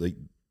do. Dude, like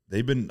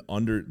they've been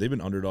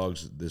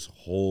underdogs this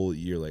whole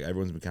year. Like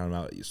everyone's been counting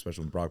them out,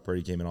 especially when Brock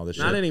Purdy came in, all this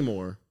shit. Not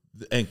anymore.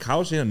 And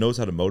Kyle Shanahan knows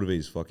how to motivate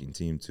his fucking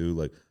team too.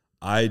 Like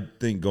I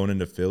think going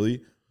into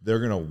Philly,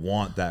 they're gonna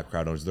want that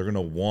crowd noise. They're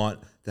gonna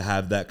want to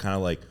have that kind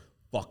of like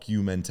fuck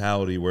you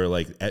mentality where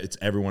like it's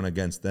everyone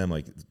against them.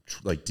 Like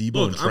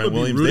Debo and Trent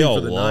Williams, they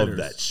all love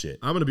that shit.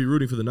 I'm gonna be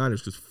rooting for the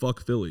Niners because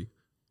fuck Philly.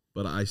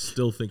 But I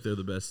still think they're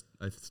the best.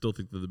 I still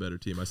think they're the better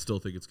team. I still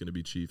think it's going to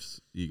be Chiefs,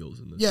 Eagles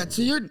in this. Yeah,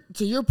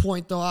 to your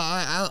point though,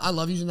 I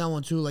love using that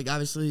one too. Like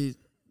obviously,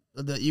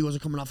 the Eagles are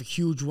coming off a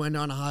huge win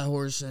on a high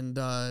horse, and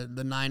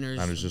the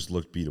Niners just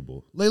looked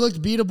beatable. They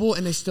looked beatable,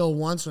 and they still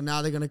won. So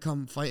now they're going to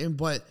come fighting.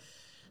 But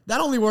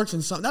that only works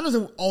in some. That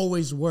doesn't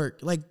always work.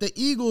 Like the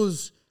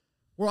Eagles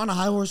were on a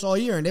high horse all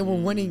year, and they were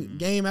winning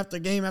game after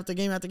game after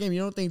game after game. You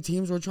don't think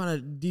teams were trying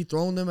to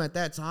dethrone them at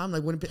that time?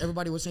 Like when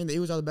everybody was saying the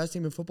Eagles are the best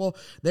team in football,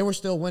 they were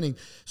still winning.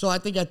 So I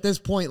think at this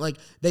point, like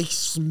they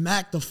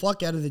smacked the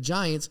fuck out of the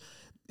Giants,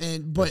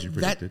 but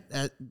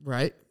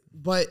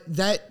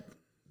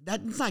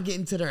that's not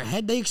getting to their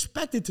head. They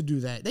expected to do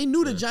that. They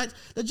knew the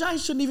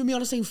Giants shouldn't even be on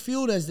the same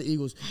field as the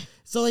Eagles.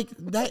 So like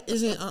that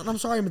isn't. I'm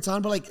sorry,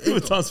 Matan, but like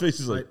Matan's face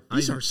is like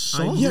these are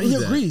so. He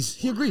agrees.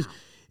 He agrees.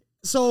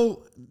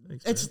 So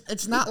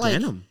it's not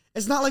like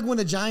when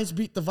the Giants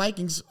beat the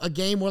Vikings, a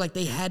game where like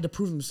they had to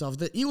prove themselves.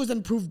 The Eagles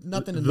didn't prove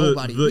nothing to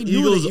nobody. The we knew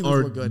Eagles the Eagles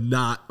are were good.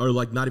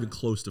 not even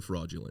close to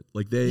fraudulent.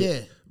 Like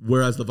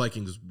whereas the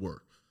Vikings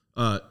were.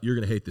 You're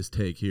gonna hate this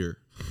take here.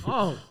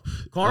 Oh,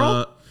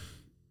 Carl.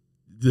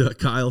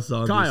 Kyle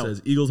Saunders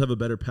says Eagles have a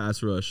better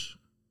pass rush.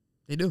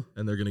 They do,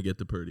 and they're gonna get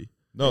to Purdy.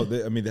 No,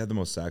 they had the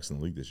most sacks in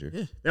the league this year.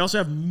 Yeah. They also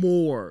have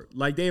more.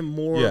 Like they have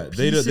more. Yeah,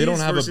 they don't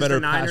have a better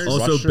pass rusher.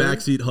 Also,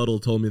 Backseat Huddle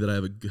told me that I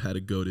had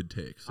a goated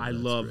take. So I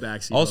love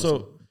Backseat.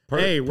 Also,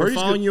 hey, we're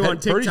following you on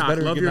TikTok.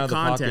 Love your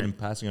content and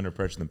passing under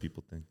pressure than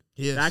people think.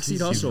 Backseat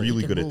Hustle. He's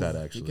really good at that.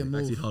 Actually,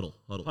 Backseat Huddle.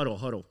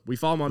 We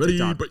follow him on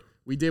TikTok.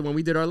 We did when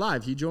we did our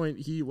live. He joined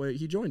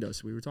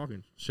us. We were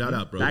talking. Shout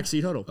out, bro.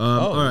 Backseat Huddle.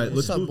 All right,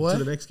 let's move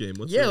to the next game.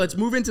 Let's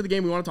move into the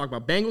game we want to talk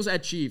about. Bengals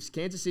at Chiefs.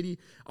 Kansas City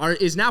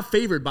is now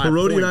favored by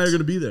Parodi and I are going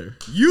to be there.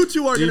 You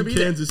two are going to be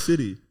there. Kansas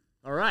City.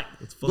 All right.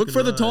 Look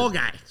for the tall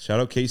guy.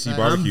 Shout out KC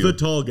Barbecue. I'm the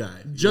tall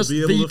guy. Just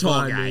the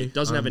tall guy.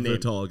 Doesn't have a name.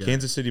 Tall guy.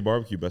 Kansas City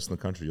Barbecue, best in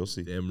the country. You'll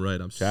see. Damn right.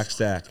 I'm Shack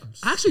Stack.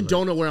 I actually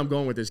don't know where I'm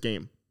going with this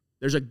game.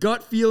 There's a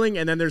gut feeling,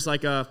 and then there's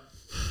like a.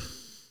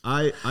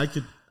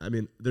 I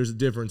mean, there's a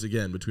difference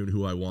again between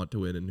who I want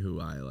to win and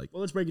who I like. Well,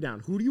 let's break it down.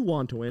 Who do you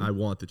want to win? I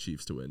want the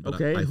Chiefs to win. But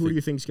okay. I who do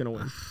you think's going to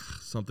win?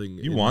 Something.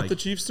 You want the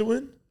Chiefs to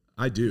win?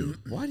 I do.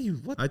 Why do you?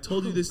 What? I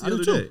told you this the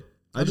other day.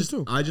 I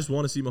just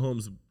want to see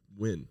Mahomes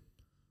win.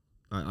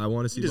 I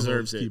want to see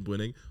Mahomes keep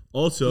winning.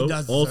 Also,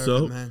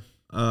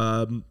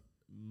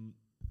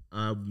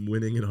 I'm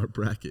winning in our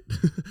bracket.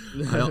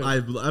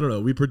 I don't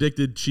know. We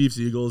predicted Chiefs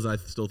Eagles. I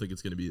still think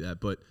it's going to be that,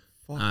 but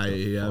I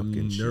am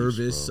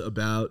nervous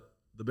about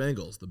the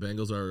Bengals. The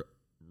Bengals are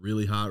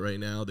really hot right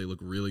now. They look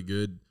really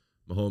good.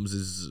 Mahomes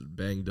is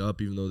banged up,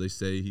 even though they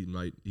say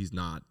he's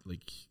not.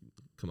 Like,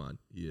 come on,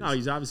 he is. No,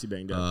 he's obviously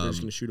banged up. They're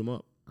just going to shoot him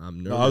up.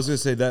 I'm nervous. No, I was going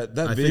to say that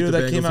video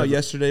that came out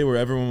yesterday where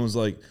everyone was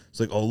like,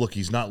 it's like, oh, look,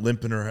 he's not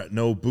limping or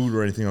no boot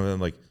or anything. I'm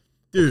like,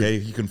 dude, okay,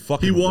 he can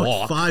fucking walk. He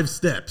walked 5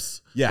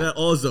 steps. Yeah. That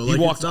also, he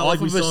walked off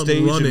of a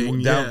stage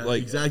and down,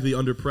 exactly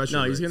under pressure.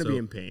 No, he's going to be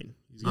in pain.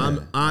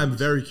 I'm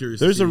very curious.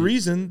 There's a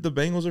reason the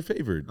Bengals are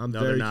favored. I'm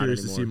very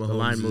curious to see Mahomes. The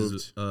line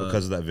moved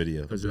because of that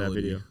video.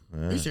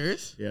 Are you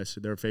serious? Yes,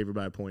 they're favored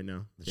by a point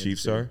now. The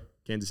Chiefs are?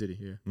 Kansas City,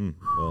 yeah.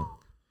 Well,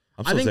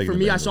 I think for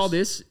me, I saw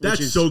this.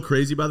 That's so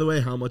crazy, by the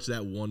way, how much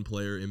that one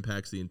player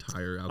impacts the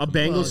entire outcome.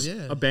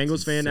 A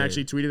Bengals fan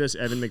actually tweeted us,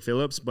 Evan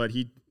McPhillips, but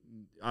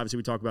obviously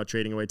we talked about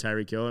trading away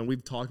Tyreek Hill, and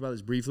we've talked about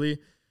this briefly,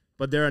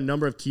 but there are a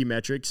number of key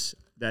metrics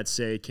that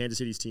say Kansas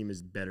City's team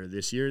is better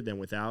this year than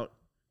without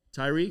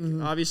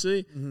Tyreek,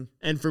 obviously. Mm-hmm.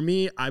 And for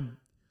me,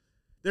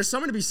 there's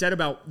something to be said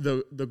about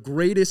the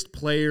greatest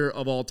player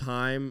of all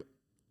time,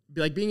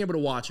 like being able to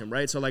watch him,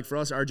 right? So like for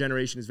us, our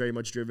generation is very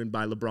much driven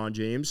by LeBron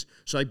James.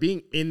 So like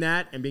being in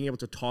that and being able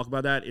to talk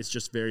about that is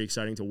just very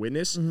exciting to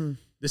witness. Mm-hmm.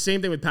 The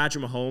same thing with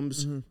Patrick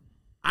Mahomes. Mm-hmm.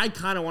 I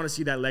kind of want to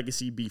see that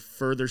legacy be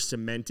further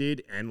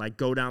cemented and like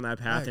go down that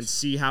path and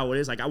see how it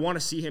is. Like I want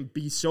to see him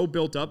be so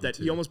built up that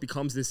he almost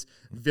becomes this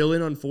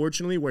villain,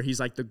 unfortunately, where he's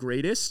like the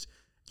greatest.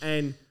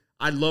 And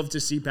I'd love to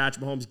see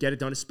Patrick Mahomes get it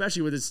done,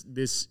 especially with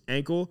this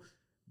ankle.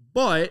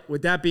 But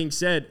with that being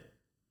said,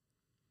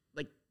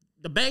 like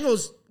the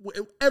Bengals,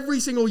 every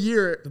single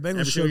year, Bengals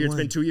every single year, it's should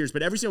been win. 2 years,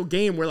 but every single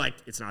game, we're like,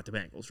 it's not the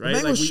Bengals, right? The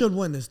Bengals Like, should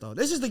win this though.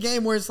 This is the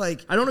game where it's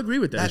like I don't agree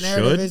with that. that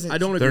narrative should? isn't. I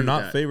don't agree They're with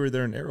not that. favored.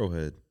 They're an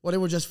Arrowhead. Well, they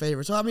were just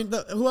favorites. So I mean,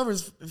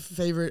 whoever's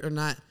favorite or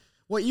not.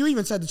 Well, you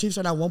even said the Chiefs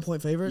are now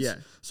 1-point favorites. Yeah.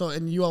 So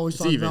and you always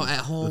talk even. about at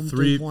home The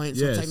 3 points.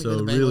 So yeah, technically so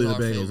the Bengals, really the are,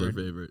 Bengals favored.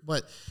 are favorite.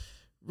 But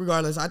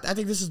regardless, I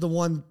think this is the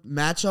one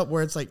matchup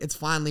where it's like it's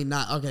finally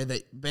not okay.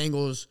 The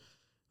Bengals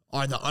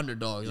are the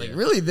underdogs. Like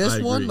really, this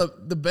I one, agree.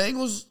 the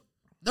Bengals,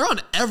 they're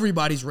on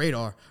everybody's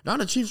radar. They're on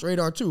the Chiefs'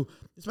 radar too,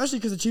 especially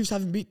because the Chiefs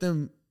haven't beat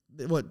them.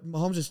 What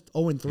Mahomes is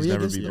 0-3 He's never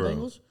against beat the Burrow.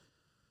 Bengals.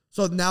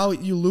 So now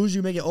you lose,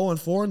 you make it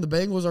 0-4, and the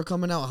Bengals are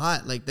coming out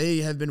hot. Like they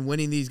have been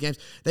winning these games.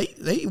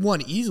 They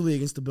won easily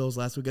against the Bills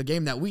last week, a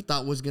game that we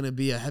thought was going to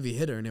be a heavy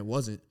hitter, and it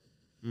wasn't.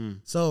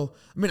 So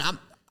I mean,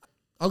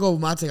 I'll go with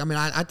my take. I mean,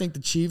 I think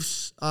the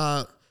Chiefs.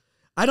 I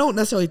don't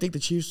necessarily think the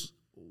Chiefs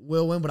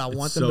will win, but I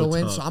want them so to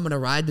win. tough. So I'm going to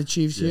ride the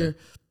Chiefs here.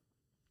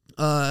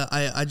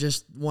 I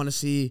just want to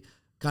see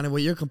kind of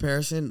what your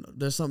comparison.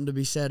 There's something to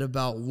be said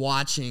about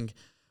watching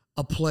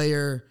a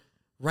player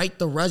write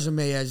the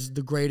resume as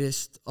the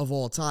greatest of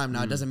all time.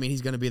 Now, it doesn't mean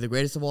he's going to be the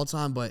greatest of all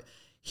time, but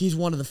he's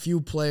one of the few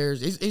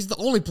players. He's the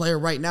only player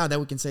right now that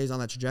we can say is on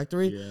that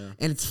trajectory,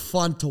 and it's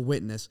fun to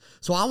witness.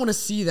 So I want to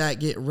see that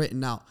get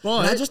written out. Well,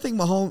 and I just think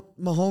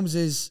Mahomes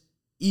is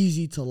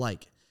easy to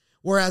like,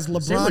 whereas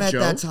LeBron with at Joe.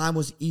 that time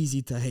was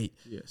easy to hate.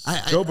 Yes.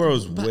 Joe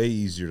Burrow's way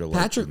easier to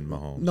like Patrick, than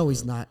Mahomes. no,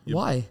 he's not.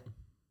 Why?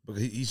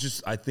 Because he's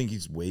just, I think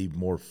he's way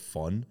more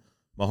fun.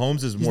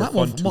 Mahomes is more not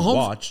fun more- to Mahomes-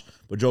 watch,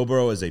 but Joe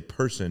Burrow as a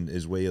person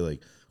is way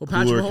like Well,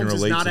 Patrick cooler, can Mahomes is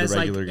relate not to as the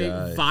like regular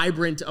guy.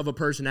 vibrant of a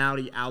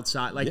personality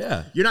outside. Like,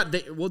 Yeah. you're not.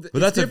 Well, But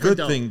that's a good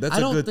though. thing. That's I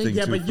a don't good think- thing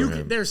Yeah, too but you for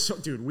can. him. There's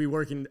dude. We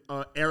work in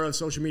era of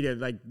social media.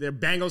 Like the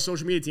Bengals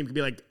social media team could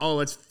be like, oh,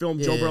 let's film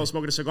Joe Yeah. Burrow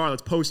smoking a cigar.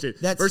 Let's post it.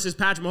 That's- Versus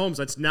Patrick Mahomes,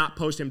 let's not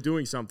post him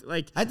doing something.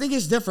 Like, I think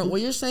it's different.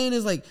 What you're saying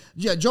is like,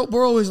 yeah, Joe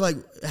Burrow is like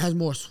has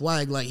more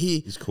swag. Like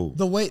he's cool.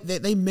 The way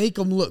they make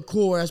him look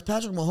cool, whereas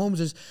Patrick Mahomes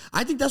is.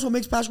 I think that's what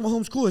makes Patrick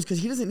Mahomes cool is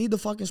because he doesn't need the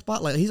fucking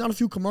spotlight. He's on a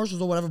few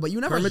commercials or whatever, but you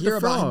never Kermit the hear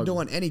about him Frog.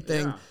 doing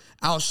anything Yeah.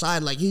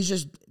 outside. Like he's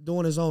just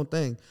doing his own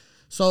thing.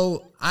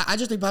 So I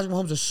just think Patrick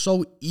Mahomes is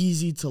so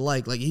easy to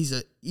like. Like he's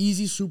an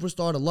easy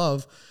superstar to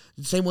love.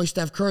 The same way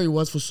Steph Curry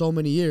was for so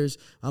many years.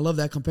 I love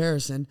that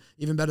comparison.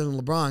 Even better than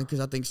LeBron because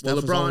I think Steph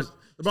was always,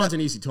 LeBron's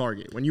an easy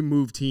target when you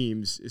move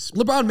teams.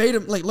 LeBron made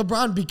him like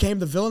LeBron became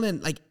the villain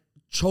and like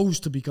chose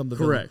to become the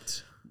villain.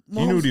 Correct.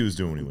 He knew what he was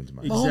doing when he went to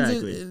Miami. Mahomes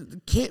Exactly.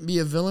 can't be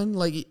a villain.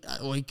 Like,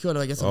 well, he could,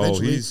 I guess, Oh,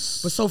 eventually.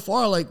 he's- But so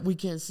far, like, we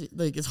can't see.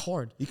 Like, it's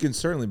hard. He can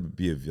certainly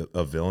be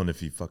a villain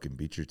if you fucking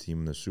beat your team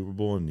in the Super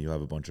Bowl and you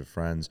have a bunch of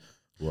friends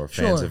who are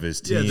fans Sure. of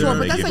his Yeah, team. there Sure, are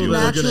but and they that's give like you people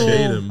that are natural. gonna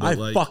hate him, I but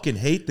like, fucking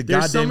hate the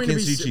There's goddamn something to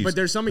Kansas City be, Chiefs. but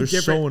there's something They're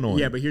different. so annoying.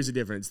 Yeah, but here's the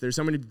difference. There's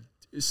something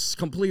it's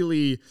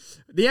completely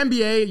the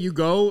NBA. You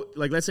go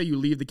like, let's say you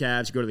leave the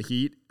Cavs, you go to the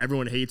Heat.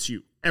 Everyone hates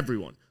you.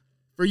 Everyone.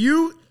 For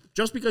you,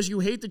 just because you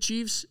hate the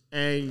Chiefs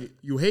and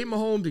you hate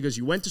Mahomes because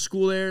you went to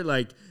school there,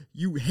 like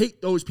you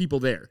hate those people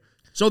there.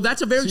 So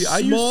that's a very See, I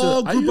used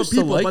small to- I group of used to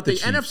people. like But the the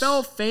Chiefs.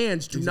 NFL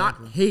fans do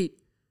not hate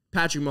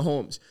Patrick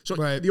Mahomes. So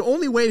Right. the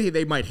only way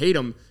they might hate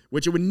him,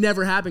 which it would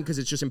never happen because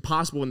it's just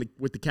impossible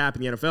with the cap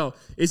in the NFL,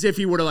 is if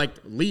he were to like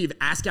leave,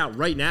 ask out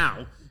right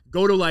now,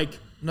 go to like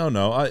No,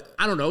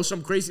 I don't know,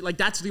 some crazy like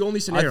that's the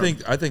only scenario.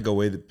 I think a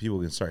way that people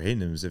can start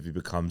hating him is if he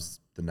becomes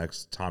the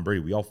next Tom Brady.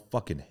 We all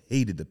fucking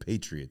hated the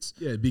Patriots.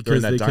 Yeah, during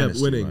because that they kept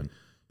dynasty winning. run.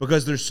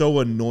 Because they're so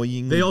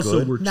annoyingly They also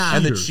good. were and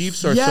the cheaters.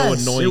 Chiefs are Yes. so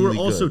They annoyingly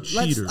were also good.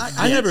 cheaters.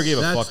 I never gave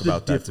a That's fuck the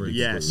about that. To be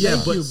difference. Yes. completely Yeah,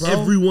 honest. but you,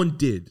 bro. everyone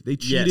did. They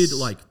cheated Yes.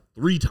 like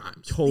 3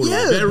 times. Totally.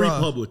 Yeah, Very bro.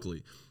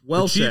 publicly.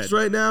 Well the Chiefs said.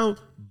 right now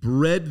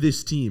bred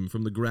this team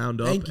from the ground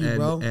up. Thank you, and,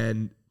 bro.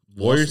 and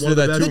Warriors lost one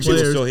did of that the too. best People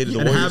players still hated the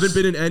and Warriors. haven't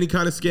been in any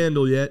kind of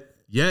scandal yet.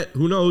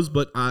 Who knows?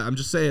 But I'm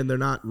just saying they're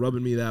not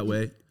rubbing me that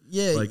way.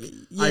 Yeah, Like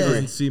yeah. I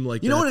didn't seem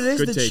like You know what it is?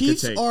 Good The take, good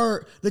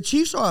take.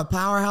 Chiefs are a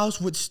powerhouse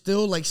with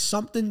still like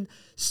something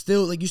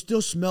still like you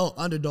still smell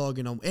underdog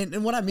in them.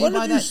 And what I mean When by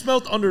have that, you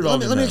smelt underdog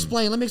Let in me them?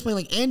 explain. Let me explain.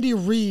 Like Andy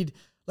Reid,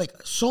 like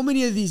so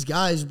many of these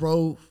guys,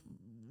 bro,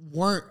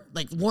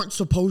 weren't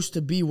supposed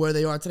to be where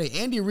they are today.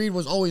 Andy Reid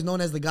was always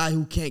known as the guy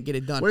who can't get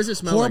it done. What does it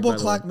smell Horrible like, by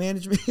the clock way?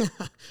 management.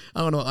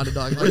 I don't know what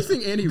underdog. What do you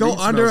think Andy go Reid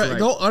under smells a, like?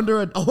 Go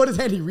under a. Oh, what does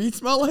Andy Reid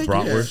smell like?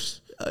 Bratwurst.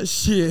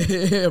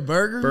 Shit,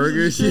 burgers.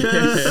 Burgers,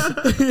 yeah.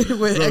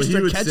 with Bro, extra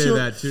he would ketchup. say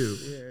that too.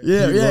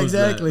 Yeah, He yeah, loves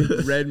exactly.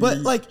 that. Red But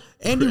meat. like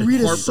Andy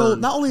Reid is so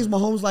Heartburn. not only is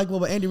Mahomes likable,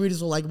 but Andy Reid is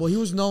so likable. He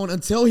was known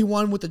until he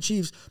won with the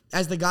Chiefs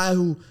as the guy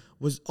who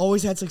was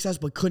always had success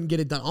but couldn't get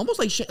it done. Almost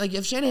like like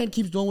if Shanahan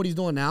keeps doing what he's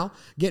doing now,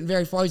 getting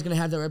very far, he's gonna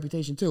have that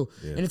reputation too,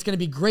 and it's gonna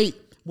be great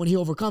when he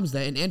overcomes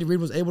that. And Andy Reid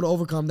was able to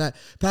overcome that.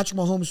 Patrick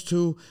Mahomes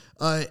too,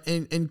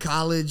 in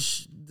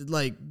college,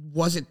 like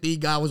wasn't the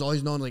guy, was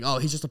always known like, oh,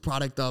 he's just a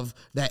product of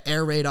that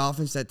air raid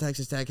offense that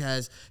Texas Tech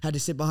had to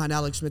sit behind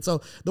Alex Smith.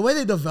 So the way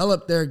they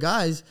develop their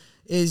guys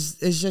is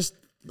just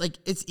like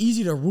it's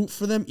easy to root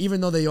for them, even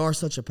though they are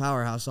such a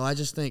powerhouse. So I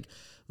just think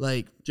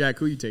like, Jack,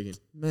 who you taking?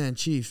 man,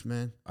 Chiefs,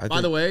 man.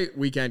 By the way,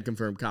 we can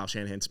confirm Kyle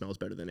Shanahan smells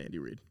better than Andy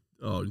Reid.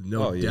 Oh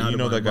no, Oh yeah, doubt you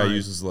know in my that guy mind.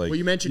 uses like Well,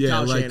 you mentioned Yeah,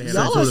 Kyle like Shanahan.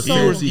 some Y'all sort are of so-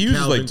 fancy He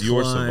uses, like, Calvin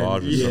Dior Klein.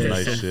 Sauvage or Yeah, some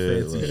nice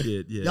shit, fancy like-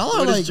 shit. Yeah. Y'all What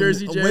are does like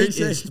Jersey Jerry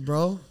say? weightist,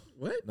 bro.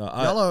 What? no,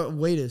 Y'all are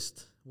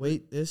weightist.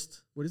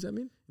 Weightist. What does that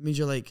mean? It means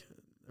you're like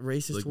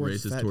racist Like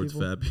towards racist fat towards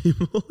people. fat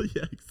people.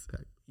 Yeah,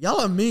 exactly. Y'all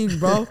are mean,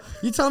 bro.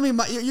 You telling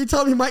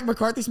me Mike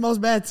McCarthy smells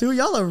bad too?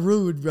 Y'all are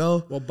rude,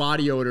 bro. Well,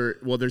 body odor.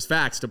 Well, there's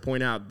facts to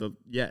point out.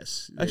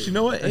 Yes. Actually, you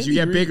know what? As you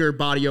get bigger,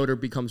 body odor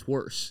becomes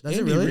worse. Does it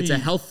Andy really? Reid- It's a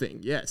health thing.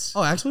 Yes.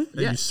 Oh, actually? And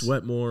you Yes.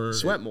 sweat more.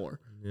 Sweat more.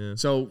 Yeah.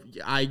 So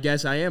I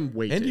guess I am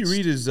weighted. Andy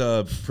Reid is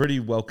pretty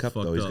well kept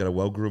Fucked though. He's up. got a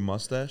well-groomed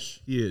mustache.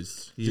 He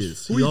is. He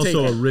is. Who He's you also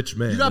taking? a rich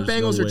man. You got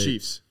There's Bengals no or way.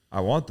 Chiefs?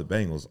 I want the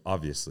Bengals,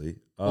 obviously.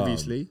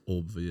 Obviously.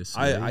 Obviously.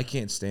 I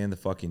can't stand the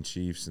fucking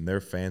Chiefs, and their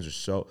fans are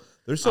so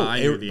I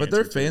knew the but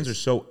their answer to fans this. are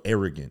so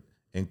arrogant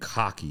and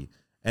cocky.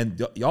 And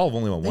y'all have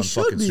only won one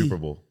should fucking be. Super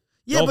Bowl.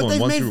 Yeah, Y'all but won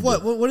they've one made Super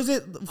what? Bowl. What is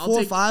it? I'll 4 or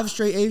take- 5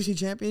 straight AFC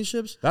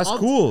championships? That's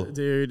cool,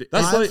 Dude.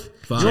 That's Five? like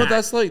you know what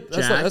that's like.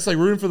 Jack? That's like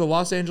rooting for the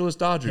Los Angeles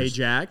Dodgers. Hey,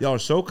 Jack. y'all are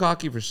so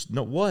cocky for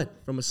no what?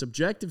 From a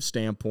subjective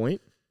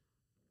standpoint,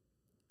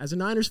 as a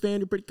Niners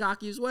fan, you're pretty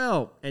cocky as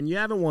well. And you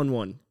haven't won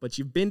one, but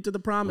you've been to the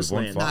promised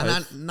We've won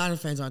land. five.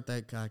 Niners fans aren't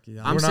that cocky.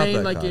 I'm We're not saying,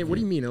 that like, cocky. what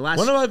do you mean? The last,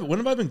 When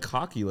have I been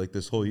cocky like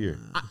this whole year?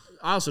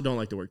 I also don't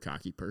like the word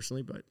cocky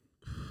personally, but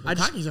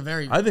Cocky's a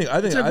very. I think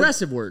it's an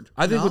aggressive word.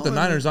 I think with the No,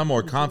 Niners, I'm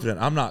more confident.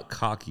 I'm not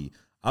cocky.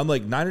 I'm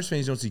like Niners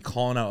fans. You don't see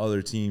calling out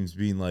other teams,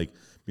 being like,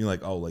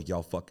 oh, like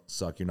y'all fucking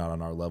suck. You're not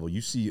on our level.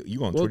 You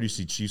go on Twitter, you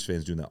see Chiefs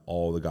fans doing that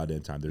all the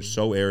goddamn time. They're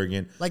so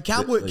arrogant. like They-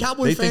 Cowboy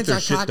they think fans their are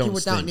shit cocky don't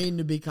without stink. needing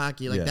to be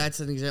cocky. Like Yeah. that's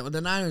an example. The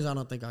Niners, I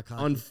don't think are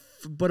cocky.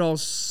 But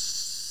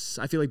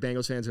also, I feel like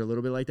Bengals fans are a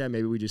little bit like that.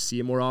 Maybe we just see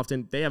it more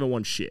often. They haven't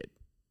won shit.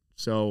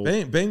 So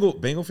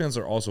Bengal fans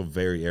are also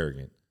very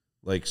arrogant.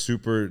 Like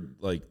super,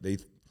 like they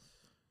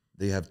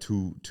have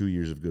two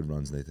years of good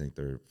runs and they think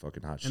they're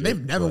fucking hot shit. And they've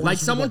never But- won like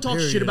someone Super Bowl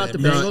talks shit period. about the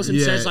No, Bengals and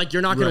yeah, says like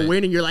you're not going right. to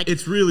win, and you're like,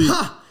 It's really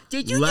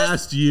did you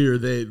last year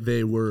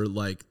they were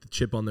like the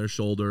chip on their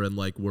shoulder and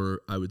like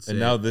were I would say And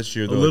now this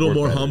year a they're little like,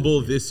 we're more better humble.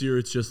 than you. This year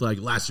it's just like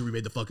last year we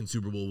made the fucking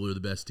Super Bowl. We were the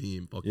best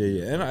team. Fuck Yeah,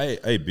 you. yeah,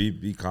 and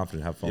be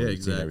confident, have fun Yeah,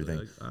 with the team and exactly.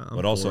 everything. Like,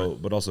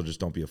 I'm but also just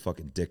don't be a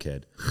fucking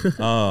dickhead.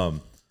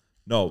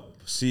 No,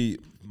 see,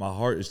 my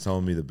heart is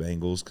telling me the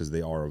Bengals because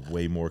they are a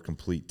way more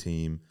complete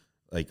team,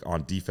 like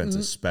on defense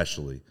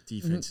especially.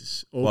 defense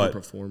is But-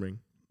 overperforming.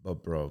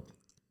 But bro,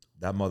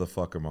 that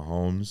motherfucker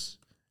Mahomes,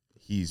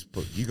 he's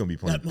gonna be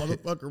playing. That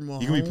motherfucker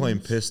He's gonna be playing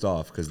Mahomes. pissed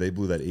off because they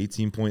blew that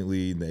 18-point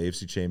lead in the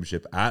AFC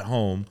Championship at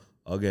home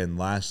again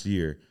last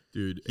year.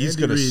 Dude, He's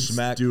Andy gonna Reid's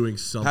smack. doing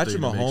something. Patrick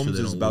to make sure Mahomes they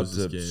is don't about lose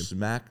this to game.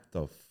 smack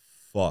the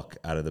fuck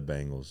out of the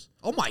Bengals.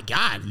 Oh my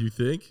god! You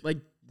think? Like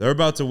They're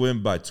about to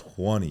win by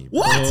 20.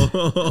 what?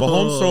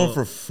 Mahomes throwing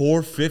for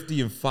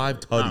 450 and 5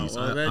 tutties.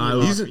 well, then I-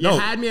 you he's- lost. You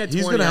had me at 20.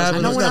 He's gonna I was have, like,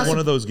 he's we're gonna not have one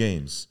of those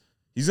games.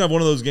 He's gonna have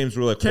one of those games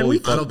where like, Can holy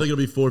we- I don't fuck, think it'll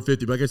be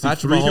 450, but I guess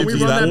Patrick it's Mahomes we is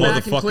run that that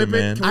back and motherfucker, clip it?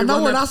 man. Can we I know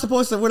run we're that- not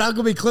supposed to. We're not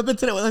gonna be clipping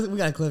today. We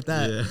gotta clip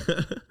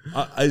that.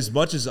 Yeah. As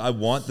much as I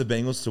want the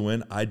Bengals to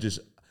win, I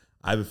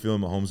have a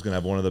feeling Mahomes is gonna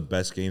have one of the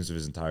best games of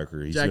his entire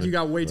career. He's Jack, gonna, you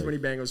got way too like,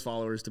 many Bengals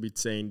followers to be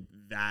saying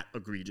that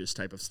egregious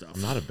type of stuff.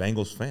 I'm not a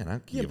Bengals fan. I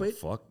don't give a but-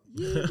 fuck.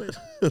 Yeah,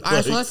 but All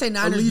right, so let's say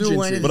Niners do win.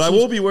 allegiances. and But the I Chiefs-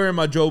 will be wearing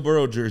my Joe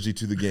Burrow jersey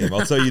to the game.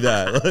 I'll tell you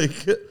that.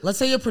 Like, Let's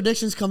say your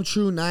predictions come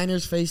true.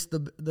 Niners face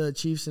the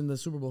Chiefs in the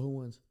Super Bowl. Who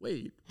wins?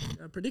 wait,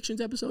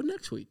 predictions episode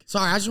next week.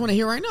 Sorry, I just want to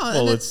hear right now. well,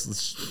 And then let's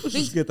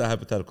just get the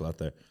hypothetical out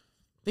there.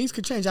 things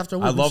could change after a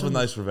week. I love a Soon.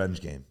 nice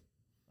revenge game.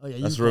 Oh yeah,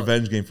 you That's a call-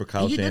 revenge game for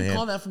Kyle And you did Shanahan,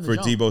 call that from the for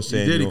jump. Debo He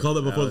Samuel. did. He called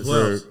it before the for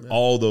playoffs.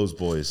 all those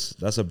boys.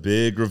 That's a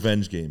big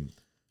revenge game.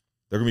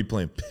 They're gonna be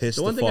playing pissed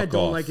The one the thing I fuck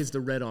don't off. like is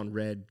the red on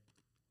red.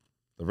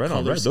 The red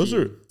on color red. Those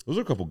scheme. are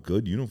a couple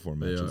good uniform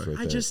They matches are. right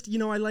I there. just,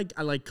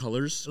 I like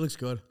colors. It looks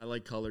good. I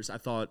like colors. I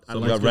thought I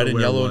You Someone's got like. gonna red and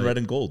wear yellow and white. red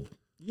and gold.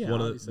 Yeah,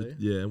 one obviously. of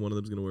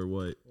them's gonna wear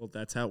white. Well,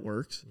 that's how it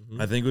works.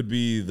 I think it would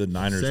be the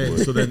Niners. Saying,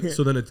 would.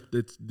 so then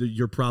it's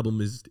your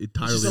problem is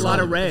entirely It's just a lot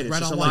of irrelevant. red. It's Red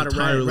just a on lot white. of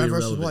red. Entirely Red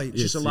versus irrelevant. white.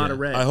 It's just a lot of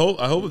red. I hope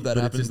that But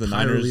happens. it's The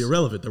entirely Niners.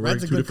 irrelevant. They're wearing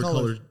Red's a two good different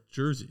color. color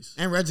jerseys.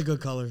 And red's a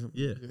good color.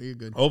 Yeah. You're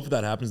good. I hope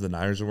that happens. The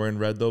Niners are wearing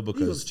red though,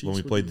 because Eagles, when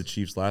we Chiefs played would the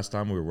Chiefs last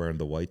time, we were wearing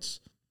the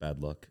whites. Bad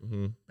luck.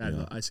 Bad,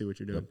 Yeah. I see what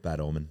you're doing. Bad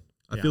omen.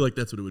 I feel like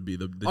that's what it would be.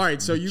 The All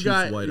right, so the you Chiefs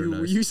got white are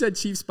nice. you said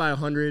Chiefs by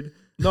 100,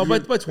 No, by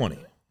 20.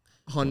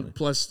 100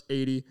 plus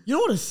 80. You know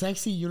what a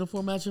sexy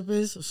uniform matchup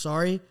is?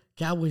 Sorry,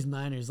 Cowboys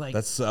Niners. Like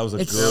That was a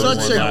it's good such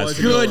one a last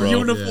year, good bro.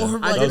 uniform. Yeah.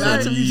 Like I That was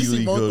Imagine a you just see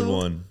really both of good them.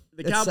 one.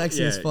 The It's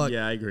sexy as fuck.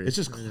 Yeah, I agree. It's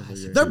just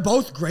classic. They're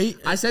both great.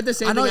 I said the I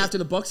same know thing you- after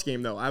the Bucks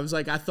game, though. I was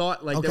like, I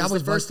thought like Oh, that was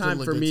Cowboys the first Bucks time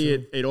look for good, me.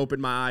 too. It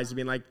opened my eyes to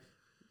being like,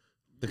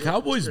 The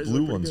Cowboys Those blue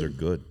look pretty ones good. are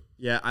good.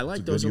 yeah, I like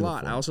a good those a lot.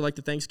 uniform. I also like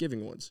the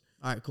Thanksgiving ones.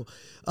 All right, cool.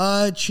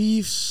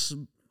 Chiefs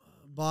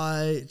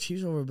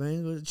over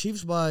Bengals.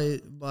 Chiefs by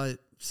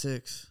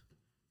 6.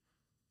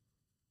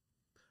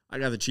 I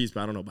got the Chiefs,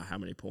 but I don't know by how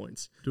many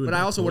points. Do it But I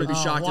by also wouldn't be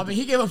shocked. Well, I if mean,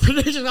 he gave a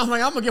prediction. I'm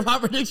like, I'm gonna give my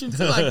prediction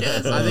too. I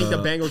guess. I think the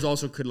Bengals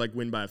also could like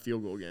win by a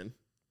field goal again.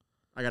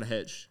 I got a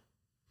hedge.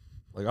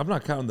 Like, I'm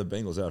not counting the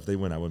Bengals out. If they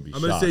win, I wouldn't be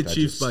I'm shocked. going to say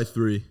Chiefs by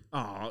 3. Oh,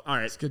 all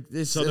right. It's good.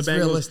 It's, So it's the Bengals,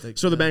 realistic.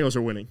 So the Bengals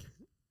are winning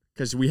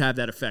because we have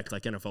that effect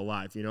like NFL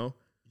Live, you know?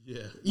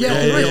 Yeah.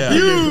 Yeah.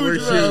 Huge,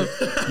 bro.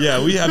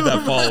 Yeah, we have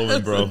that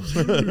following, bro.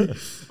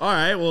 All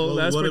right, well,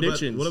 that's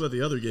predictions. What about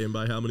the other game?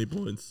 By how many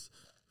points?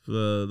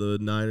 The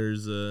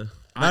Niners.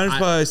 Niners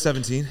by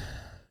 17.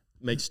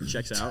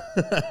 checks out.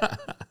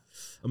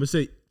 I'm going to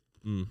say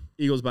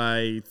Eagles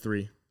by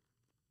 3.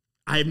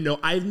 I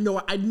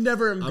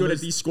never am good at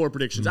these score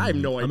predictions. I have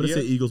no idea. I'm going to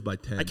say Eagles by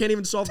 10. I can't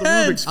even solve the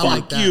Rubik's Fuck Cube.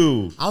 like that.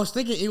 you. I was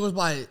thinking Eagles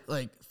by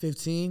like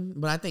 15,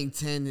 but I think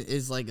 10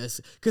 is like a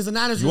because the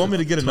Niners. You want me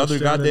to get another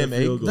Touchdown and goddamn a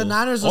egg? field goal. The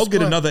Niners. I'll Will get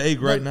score, another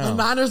egg right now. The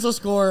Niners will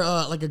score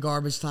like a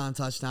garbage time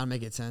touchdown,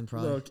 make it 10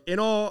 probably. Look,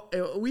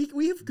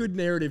 we have good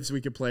narratives we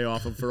could play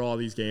off of for all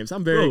these games.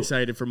 I'm very Bro,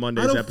 excited for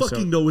Monday's I don't episode.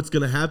 fucking know what's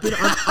going to happen.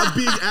 I'm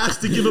being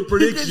asked to give a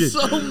prediction. You're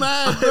so I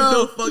mad, have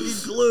no bro. fucking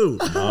clue.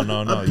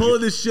 No. I'm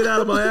pulling this shit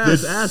out of my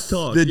ass. Ass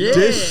talk. The Yeah.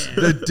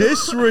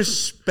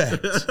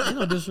 disrespect Ain't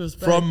no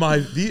disrespect. from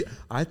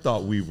I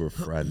thought we were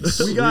friends.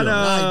 We got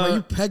Nah, bro,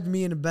 you pegged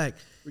me in the back.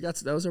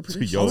 that was our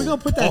prediction. Yo, Are we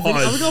gonna put that?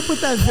 Video, are we gonna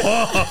put that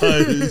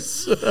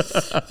pause.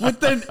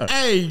 with an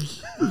egg?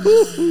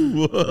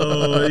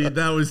 Oh,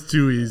 that was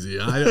too easy.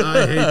 I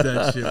hate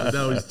that shit, but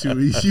that was too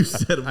easy. You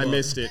said I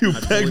missed it. You I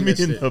pegged totally me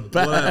missed in it. the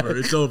back. Whatever,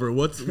 it's over.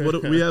 What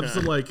we have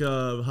some like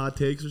hot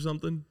takes or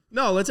something?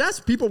 No, let's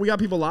ask people. We got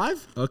people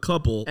live. A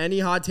couple. Any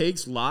hot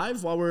takes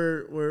live while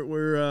we're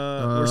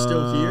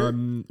still here?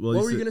 Well,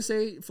 What were you gonna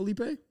say, Felipe?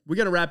 We're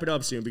gonna wrap it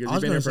up soon because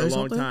we've been here for a gonna say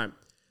long something. time.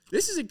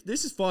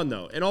 This is fun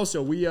though, and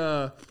also we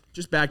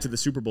just back to the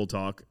Super Bowl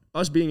talk.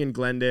 Us being in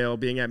Glendale,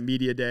 being at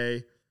Media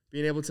Day,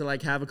 being able to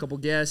like have a couple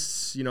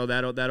guests, you know,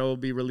 that'll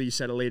be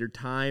released at a later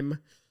time.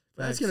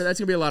 That's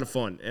gonna be a lot of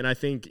fun, and I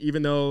think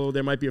even though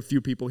there might be a few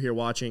people here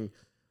watching,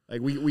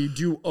 like we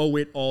do owe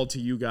it all to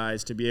you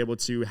guys to be able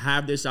to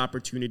have this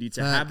opportunity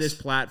to have this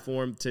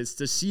platform to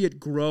see it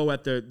grow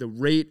at the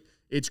rate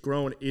it's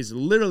grown is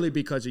literally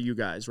because of you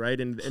guys,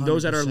 right? And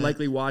those that are 100%.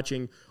 likely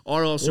watching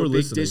are also big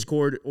listening.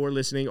 Discord or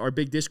listening, are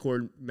big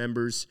Discord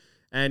members.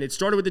 And it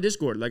started with the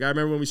Discord. Like I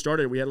remember when we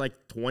started, we had like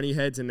 20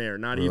 heads in there,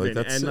 not We're like, even.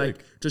 that's and like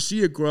sick. to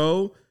see it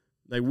grow,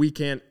 like we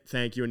can't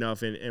thank you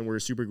enough, and we're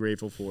super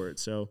grateful for it.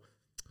 So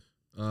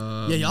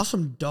Yeah, y'all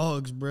some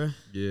dogs, bro.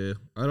 Yeah,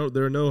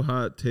 there are no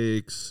hot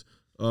takes.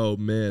 Oh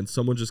man,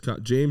 someone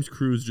James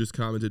Cruz just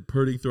commented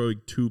Purdy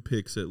throwing 2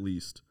 picks at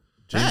least.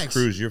 James Facts.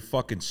 Cruz, you're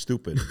fucking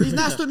stupid. He's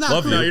not stupid.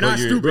 Love you, no, you're but not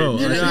stupid. Bro,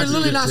 You're, I you're got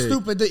literally you. not Take.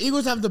 stupid. The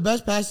Eagles have the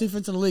best pass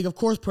defense in the league. Of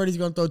course, Purdy's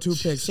going to throw 2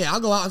 picks. Yeah,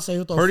 I'll go out and say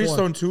he'll throw Purdy's 4.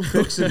 thrown 2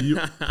 picks.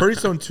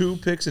 Purdy's thrown 2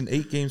 picks in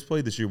 8 games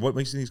played this year. What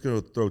makes you think he's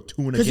going to throw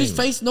 2 in a game? Because he's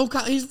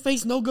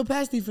faced no good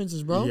pass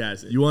defenses, bro.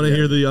 yes, You want to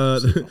hear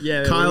the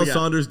Yeah, what Kyle we got?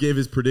 Saunders gave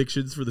his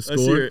predictions for the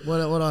Let's score. hear it.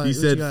 What He you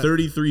said got?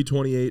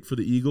 33-28 for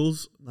the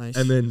Eagles, Nice.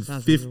 and then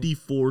Sounds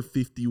reasonable.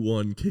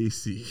 54-51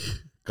 KC.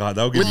 God,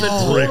 that would get with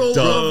the bricked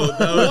total up.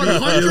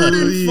 of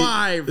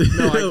 105. No,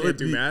 I That would can't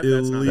do be math.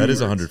 That's not elite. That is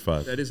works.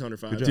 105. That is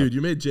 105. Dude,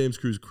 you made James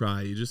Cruz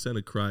cry. You just sent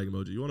a crying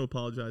emoji. You want to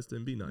apologize to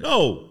him? Be nice.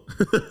 No.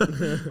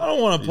 I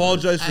don't want to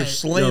apologize for Hey.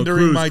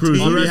 slandering my Cruz, team.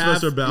 the On rest of us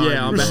behalf- are behind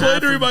yeah, on you, For bro. behalf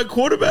slandering my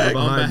quarterback.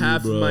 Behind you, behalf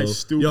of bro. my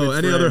stupid Yo,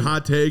 any other friend.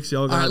 hot takes?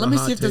 Y'all got All right, let a me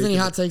hot see if there's take? any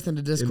hot takes in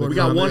the Discord. We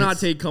got one comments. hot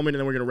take coming, and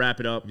then we're gonna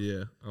wrap it up.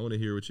 Yeah, I want to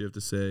hear what you have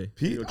to say.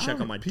 Go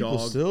check on my People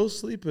dog. still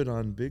sleeping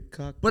on big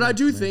cock. But I man.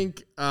 do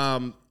think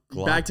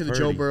back to the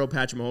Joe Purdy. Burrow,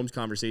 Patrick Mahomes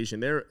conversation.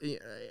 There,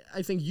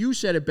 I think you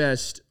said it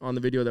best on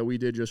the video that we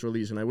did just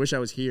release, and I wish I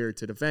was here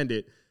to defend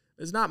it.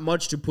 There's not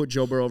much to put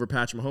Joe Burrow over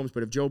Patrick Mahomes,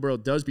 but if Joe Burrow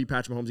does beat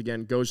Patrick Mahomes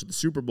again, goes to the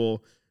Super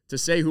Bowl, to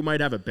say who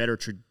might have a better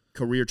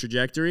career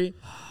trajectory,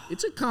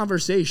 it's a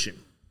conversation.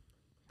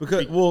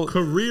 Because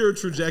Career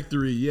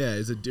trajectory, yeah,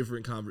 is a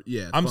different conversation.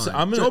 Yeah, I'm fine. gonna-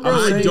 I'm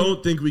I saying-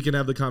 don't think we can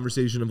have the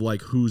conversation of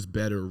like who's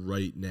better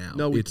right now.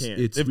 No, we can't.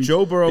 If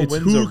Joe Burrow it's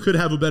wins who a- could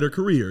have a better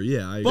career.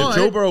 Yeah, I But- if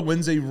Joe Burrow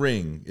wins a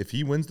ring, if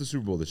he wins the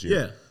Super Bowl this year,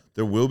 Yeah.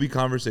 there will be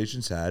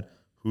conversations had.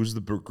 Who's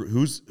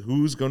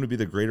going to be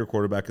the greater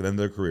quarterback at the end of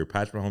their career,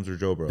 Patrick Mahomes or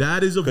Joe Burrow?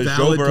 That is a Because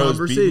valid Joe Burrow's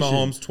conversation. beaten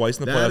Mahomes twice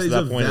in the playoffs. At is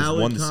that a point, has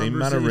valid won the same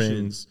amount of conversation.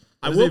 rings.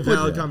 I will will put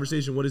valid that.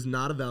 conversation. What is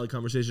not a valid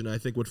conversation, I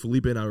think what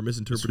Felipe and I were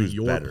misinterpreting who's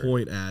your better.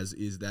 point as,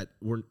 is that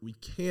we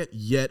can't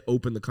yet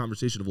open the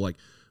conversation of like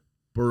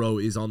Burrow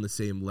is on the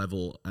same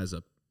level as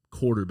a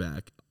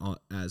quarterback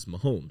as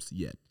Mahomes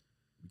yet.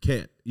 We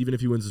can't, even if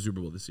he wins the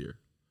Super Bowl this year.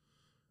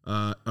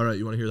 All right,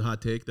 you want to hear the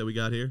hot take that we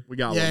got here? We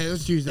got Yeah, one.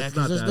 let's use that. That's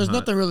not 'cause that there's hot.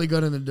 nothing really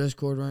good in the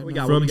Discord right We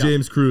now. got one. From we got?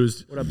 James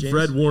Cruz. What up, James?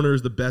 Fred Warner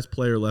is the best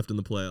player left in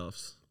the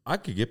playoffs, I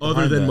could get other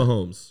behind than that.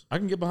 Mahomes. I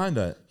can get behind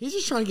that. He's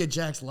just trying to get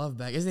Jack's love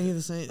back. Isn't he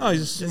the same? Oh,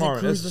 he's a Isn't smart-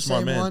 Cruz that's a the smart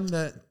same man. one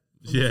that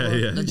Yeah,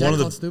 yeah. that Jack's One of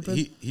not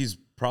stupid? he's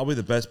probably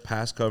the best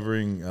pass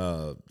covering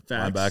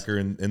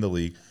linebacker in the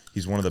league.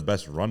 He's one of the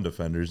best run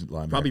defenders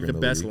linebacker. Probably the in the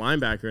best league.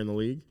 linebacker in the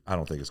league, I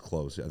don't think it's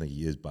close. I think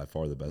he is by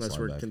far the best unless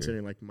linebacker. we're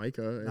considering like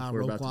Micah. if Nah,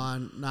 we're about to-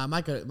 Roquan. Nah,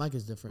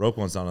 Micah's different.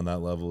 Roquan's not on that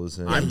level, is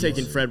him? I'm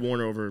taking Fred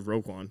Warner over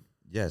Roquan.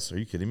 Yes, are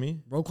you kidding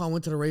me? Roquan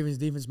went to the Ravens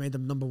defense, made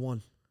them number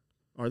 1.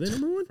 Are they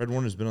number one? Fred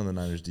Warner's been on the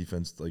Niners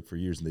defense like for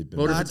years, and they've been.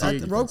 Voter on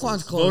fatigue.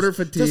 Roquan's close. Voter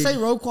fatigue. To say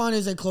Roquan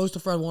isn't close to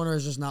Fred Warner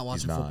is just not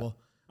watching not. football.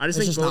 I just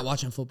It's think just not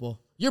watching football.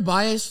 You're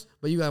biased,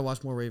 but you gotta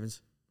watch more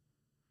Ravens.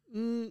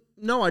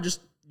 No,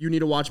 you need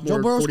to watch more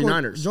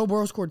 49ers. Joe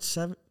Burrow scored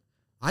 7.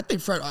 I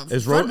think Fred.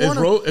 Is Fred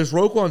Warner,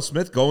 Roquan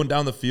Smith going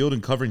down the field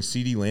and covering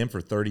CeeDee Lamb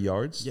for 30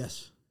 yards?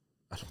 Yes.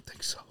 I don't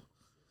think so.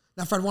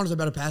 Now Fred Warner's a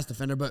better pass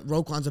defender, but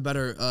Roquan's a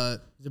better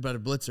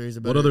blitzer. He's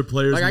a better. What other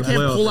players? Like in I the can't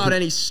playoffs pull out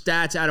any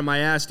stats out of my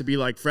ass to be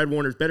like Fred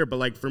Warner's better, but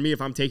like for me,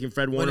 if I'm taking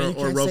Fred But Warner you or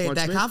can't say it Roquan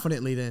that Smith,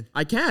 confidently. Then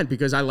I can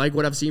because I like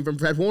what I've seen from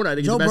Fred Warner. I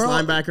think he's Joe the best Burrow-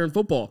 Linebacker in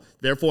football.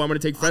 Therefore, I'm going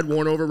to take Fred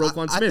Warner over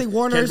Roquan I Smith. think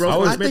Warner. Can is-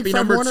 Roquan I Smith think be Fred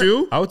number Warner,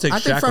 2? I would take I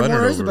think Shaq Fred Leonard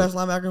Warner is the over. best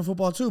linebacker in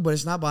football too, but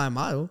it's not by a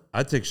mile.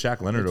 I'd take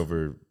Shaq Leonard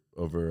over.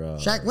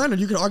 Shaq Leonard,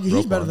 you could argue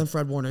he's Roquan. better than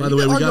Fred Warner. By You the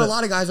way, could we argue a gotta-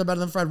 lot of guys are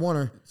better than Fred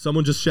Warner.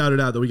 Someone just shouted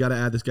out that we got to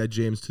add this guy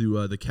James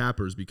to the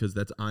cappers because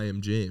that's I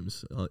am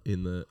James on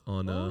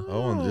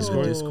on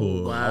Discord.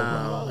 Discord.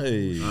 Wow.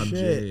 Hey. I'm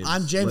James.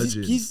 I'm James.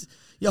 Legend. He's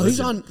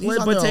Legend. on. He's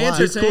on But there to a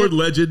lot. answer- Discord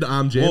legend.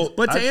 I'm James. Well,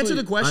 But to Actually, answer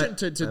the question, I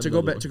to have go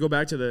another back one. to go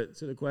back to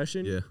the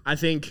question, Yeah. I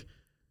think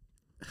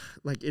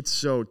like it's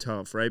so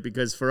tough, right?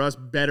 Because for us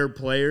better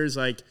players,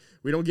 like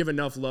we don't give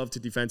enough love to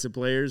defensive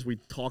players. We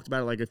talked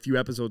about it like a few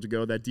episodes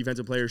ago that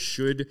defensive players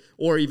should,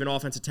 or even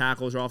offensive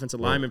tackles or offensive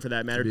linemen for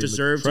that matter,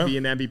 deserve to be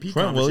in the MVP Trent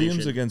conversation.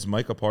 Williams against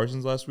Micah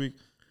Parsons last week,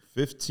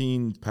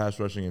 15 pass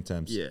rushing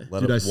attempts. Yeah.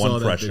 Let Dude, I up saw one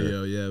that pressure.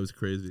 video. Yeah, it was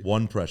crazy.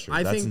 One pressure.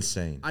 I That's think,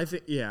 insane. I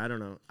think, yeah, I don't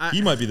know.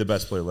 He might be the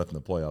best player left in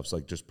the playoffs,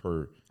 like just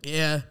per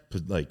Yeah.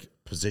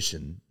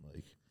 position.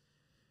 Like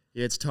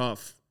Yeah, it's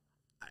tough.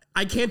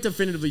 I can't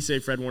definitively say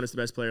Fred Warner's the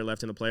best player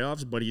left in the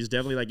playoffs, but he's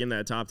definitely like in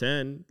that top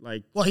 10.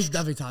 Like Well, he's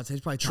definitely top 10.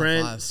 He's probably top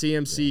Trent, 5.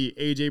 CMC,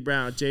 AJ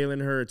Brown,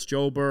 Jalen Hurts,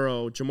 Joe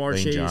Burrow, Jamar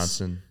Lane Chase,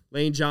 Johnson.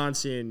 Lane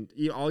Johnson.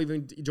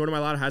 Even Jordan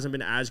Mailata hasn't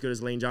been as good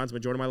as Lane Johnson,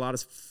 but Jordan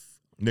Mailata's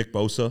Nick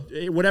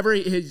Bosa. whatever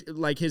his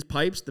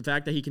pipes, the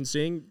fact that he can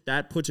sing,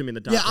 that puts him in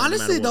the top. Yeah, 10 no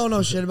honestly, matter what. don't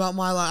know shit about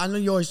my life. I know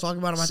you always talk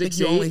about him. I think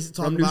you only 6'8"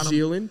 talk from New about him.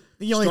 Zealand. I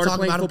think you only Started talk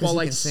playing about him football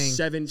because he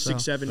like can sing.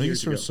 6, 7 I think years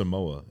he's from ago.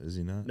 Samoa, is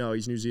he not? No,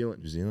 he's New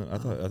Zealand. New Zealand? I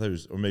thought he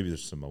was, or maybe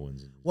there's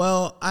Samoans.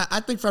 Well,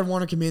 I think Fred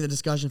Warner can be in the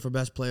discussion for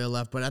best player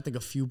left, but I think a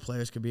few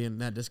players could be in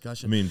that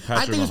discussion. I mean, I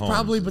Patrick think it's Mahomes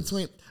probably is-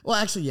 between. Well,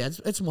 actually, yeah,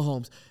 it's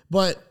Mahomes.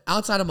 But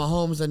outside of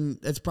Mahomes, then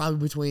it's probably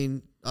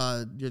between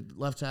your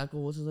left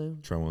tackle. What's his name?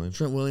 Trent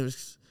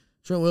Williams.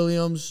 Trent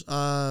Williams,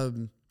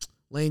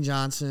 Lane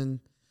Johnson,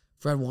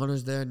 Fred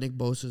Warner's there, Nick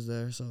Bosa's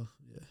there. So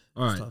yeah,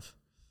 All it's right.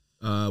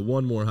 tough.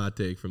 One more hot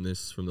take from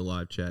the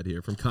live chat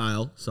here from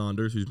Kyle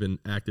Saunders, who's been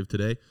active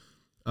today.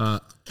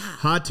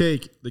 Hot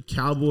take: the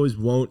Cowboys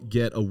won't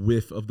get a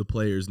whiff of the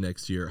players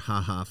next year.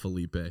 Ha ha,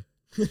 Felipe.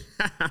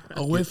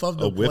 A whiff of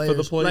the A whiff players. of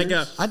the players. Like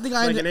a, I think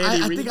like an Andy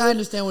I Reid think whiff? I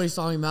understand what he's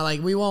talking about.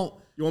 Like we won't.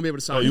 You won't be able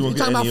to sign. you him. won't You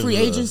talking get about any free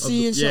of the-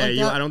 agency and shit Yeah, like you,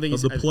 that? I don't think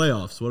Of he's the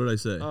playoffs. What did I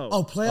say?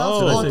 Oh, playoffs.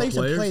 Oh, Oh, I I said think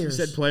players? players.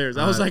 You said players.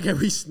 I was like, are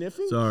we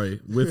sniffing? Sorry,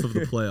 whiff of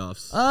the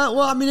playoffs. Well,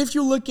 I mean, if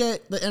you look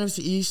at the NFC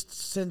East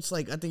since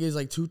like I think it was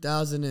like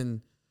 2000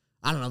 and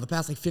I don't know the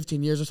past like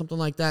 15 years or something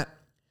like that,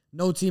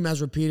 no team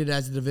has repeated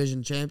as the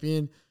division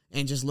champion.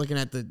 And just looking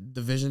at the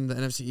division, the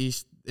NFC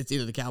East, it's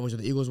either the Cowboys or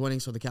the Eagles winning,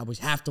 so the Cowboys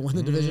have to win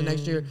the division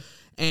next year.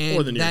 And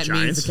Or the New York that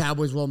means Giants. the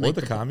Cowboys will make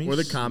the commies. Or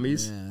the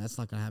commies. Yeah, that's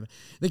not gonna happen.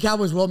 The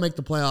Cowboys will make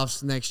the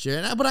playoffs next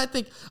year, but I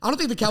don't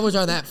think the Cowboys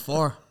are that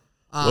far.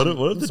 What if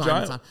I'm the sorry,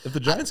 Giants? I'm sorry. If the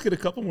Giants get a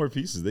couple more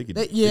pieces, they could.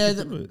 Yeah,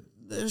 they could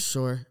do it.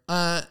 Sure.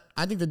 I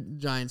think the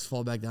Giants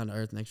fall back down to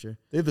earth next year.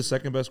 They have the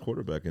second best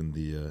quarterback in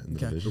the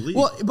division. league.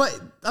 Well, but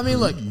I mean,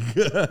 look,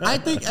 I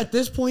think at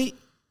this point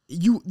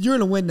you're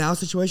in a win now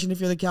situation if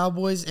you're the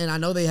Cowboys, and I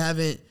know they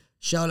haven't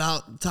shelled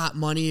out top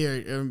money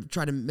or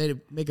try to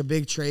make a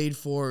big trade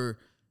for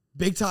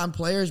big time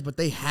players, but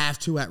they have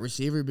to at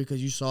receiver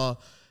because you saw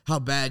how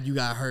bad you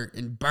got hurt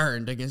and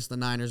burned against the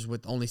Niners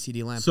with only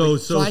CeeDee Lamb. So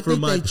I for think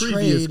my they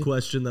previous trade-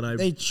 question that I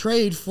they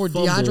trade for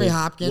fumbled, DeAndre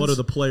Hopkins. What are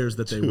the players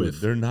that they Dude,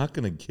 whiff? they're not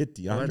going to get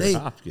DeAndre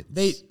Hopkins.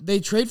 They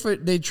trade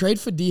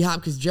for D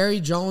Hop because Jerry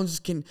Jones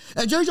can.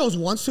 If Jerry Jones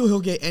wants to, he'll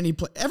get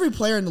every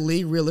player in the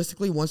league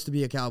realistically wants to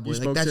be a Cowboy.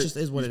 Like that just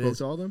is what it is.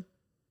 To all of them?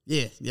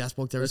 Yeah, I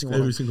spoke to every single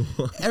one. Every single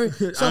one.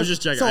 I was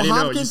just checking. I didn't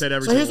know. You said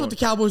every So here's single what the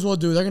Cowboys will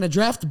do: they're going to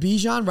draft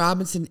Bijan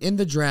Robinson in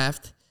the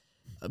draft,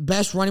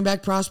 best running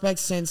back prospect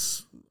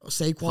since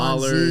Saquon,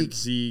 Pollard, Zeke.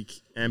 Zeke,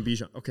 and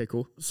Bijan. Okay,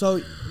 cool.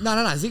 So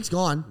no, Zeke's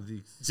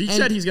gone. Zeke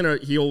And-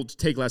 said he'll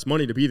take less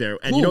money to be there,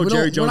 and Cool, you know we don't-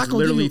 Jerry we're not Jones gonna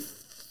literally give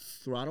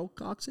throttle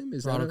cocks him.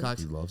 Is Throttle that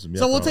Cox. He loves him.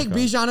 So Yeah, we'll take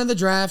Throttle Cox. Bijan in the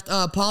draft.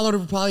 Pollard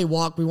will probably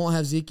walk. We won't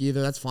have Zeke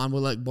either. That's fine.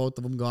 We'll let both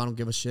of them go. I don't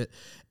give a shit.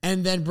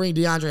 And then bring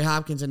DeAndre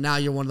Hopkins, and now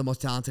you're one of the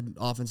most talented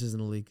offenses in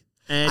the league.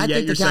 And I yet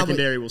think your the Cowboys-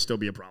 secondary will still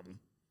be a problem.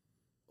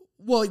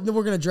 Well, then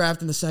we're going to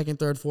draft in the second,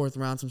 third, fourth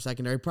round some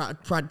secondary. Try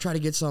to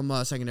get some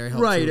secondary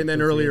help. Right, too, and then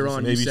for free earlier agency.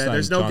 on Maybe you said sign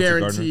there's no Chauncey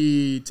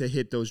guarantee to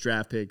hit those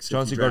draft picks. if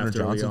Chauncey you draft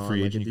Gardner early Johnson, on,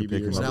 free like agent, a you can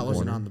pick DB or him So up that at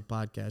wasn't corner. on the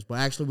podcast. But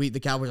actually, the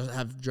Cowboys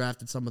have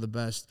drafted some of the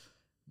best,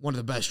 one of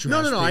the best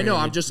No, drafts. I know.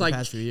 I'm in just the like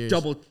past few years.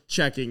 double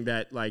checking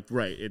that, like,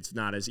 right, it's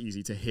not as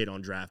easy to hit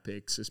on draft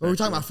picks. But we're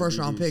talking especially about for first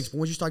round DBs. picks. But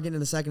once you start getting in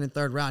the second and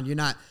third round, you're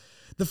not.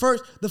 The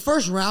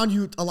first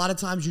round, a lot of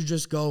times you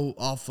just go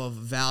off of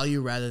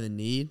value rather than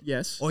need.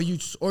 Yes. Or you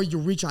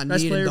reach on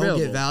Best need player and don't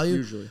available, get value.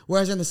 usually.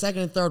 Whereas in the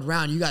second and third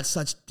round, you got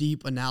such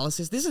deep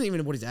analysis. This isn't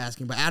even what he's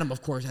asking, but Adam,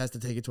 of course, has to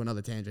take it to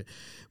another tangent.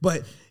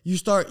 But you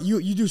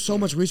do so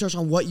much research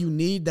on what you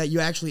need that you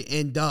actually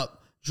end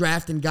up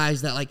drafting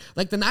guys that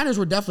like the Niners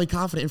were definitely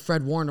confident in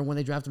Fred Warner when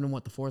they drafted him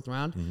in the fourth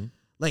round. Mm-hmm.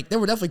 Like they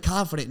were definitely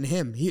confident in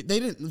him. They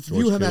didn't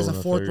view him as a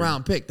fourth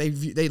round pick.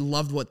 They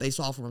loved what they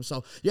saw from him.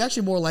 So you're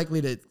actually more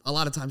likely to a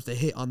lot of times to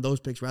hit on those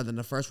picks rather than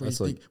the first one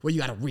where you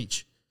got to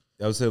reach.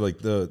 I would say like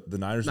the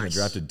Niners when they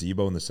drafted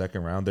Debo in the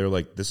second round, they were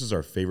like, this is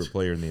our favorite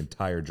player in the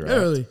entire draft.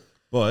 Really?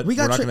 But we're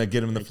not going to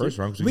get him in the first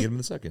round because we get him in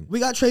the second. We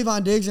got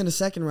Trayvon Diggs in the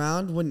second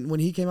round when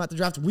he came out the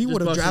draft. We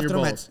would have drafted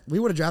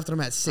him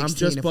at 16. I'm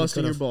just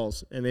busting your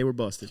balls, and they were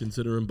busted.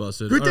 Consider him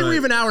busted. Good thing we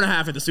have an hour and a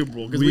half at the Super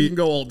Bowl because we can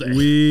go all day.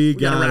 We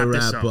gotta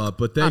wrap up.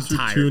 But thanks I'm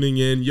for tired. tuning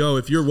in. Yo,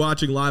 if you're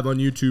watching live on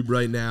YouTube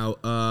right now,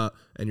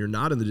 and you're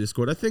not in the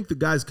Discord, I think the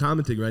guys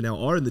commenting right now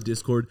are in the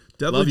Discord.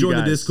 Definitely join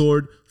the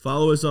Discord.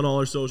 Follow us on all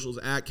our socials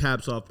at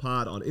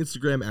CapsOffPod on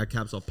Instagram, at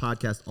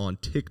CapsOffPodcast on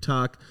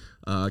TikTok.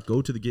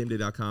 Go to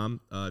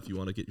thegameday.com if you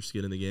want to get your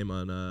skin in the game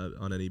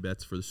on any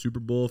bets for the Super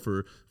Bowl,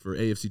 for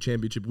AFC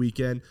Championship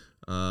weekend.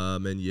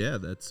 And yeah,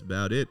 that's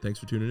about it. Thanks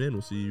for tuning in.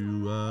 We'll see you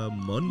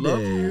Monday.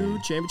 Love you.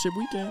 Championship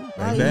weekend.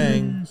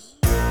 Bang,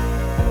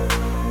 bang.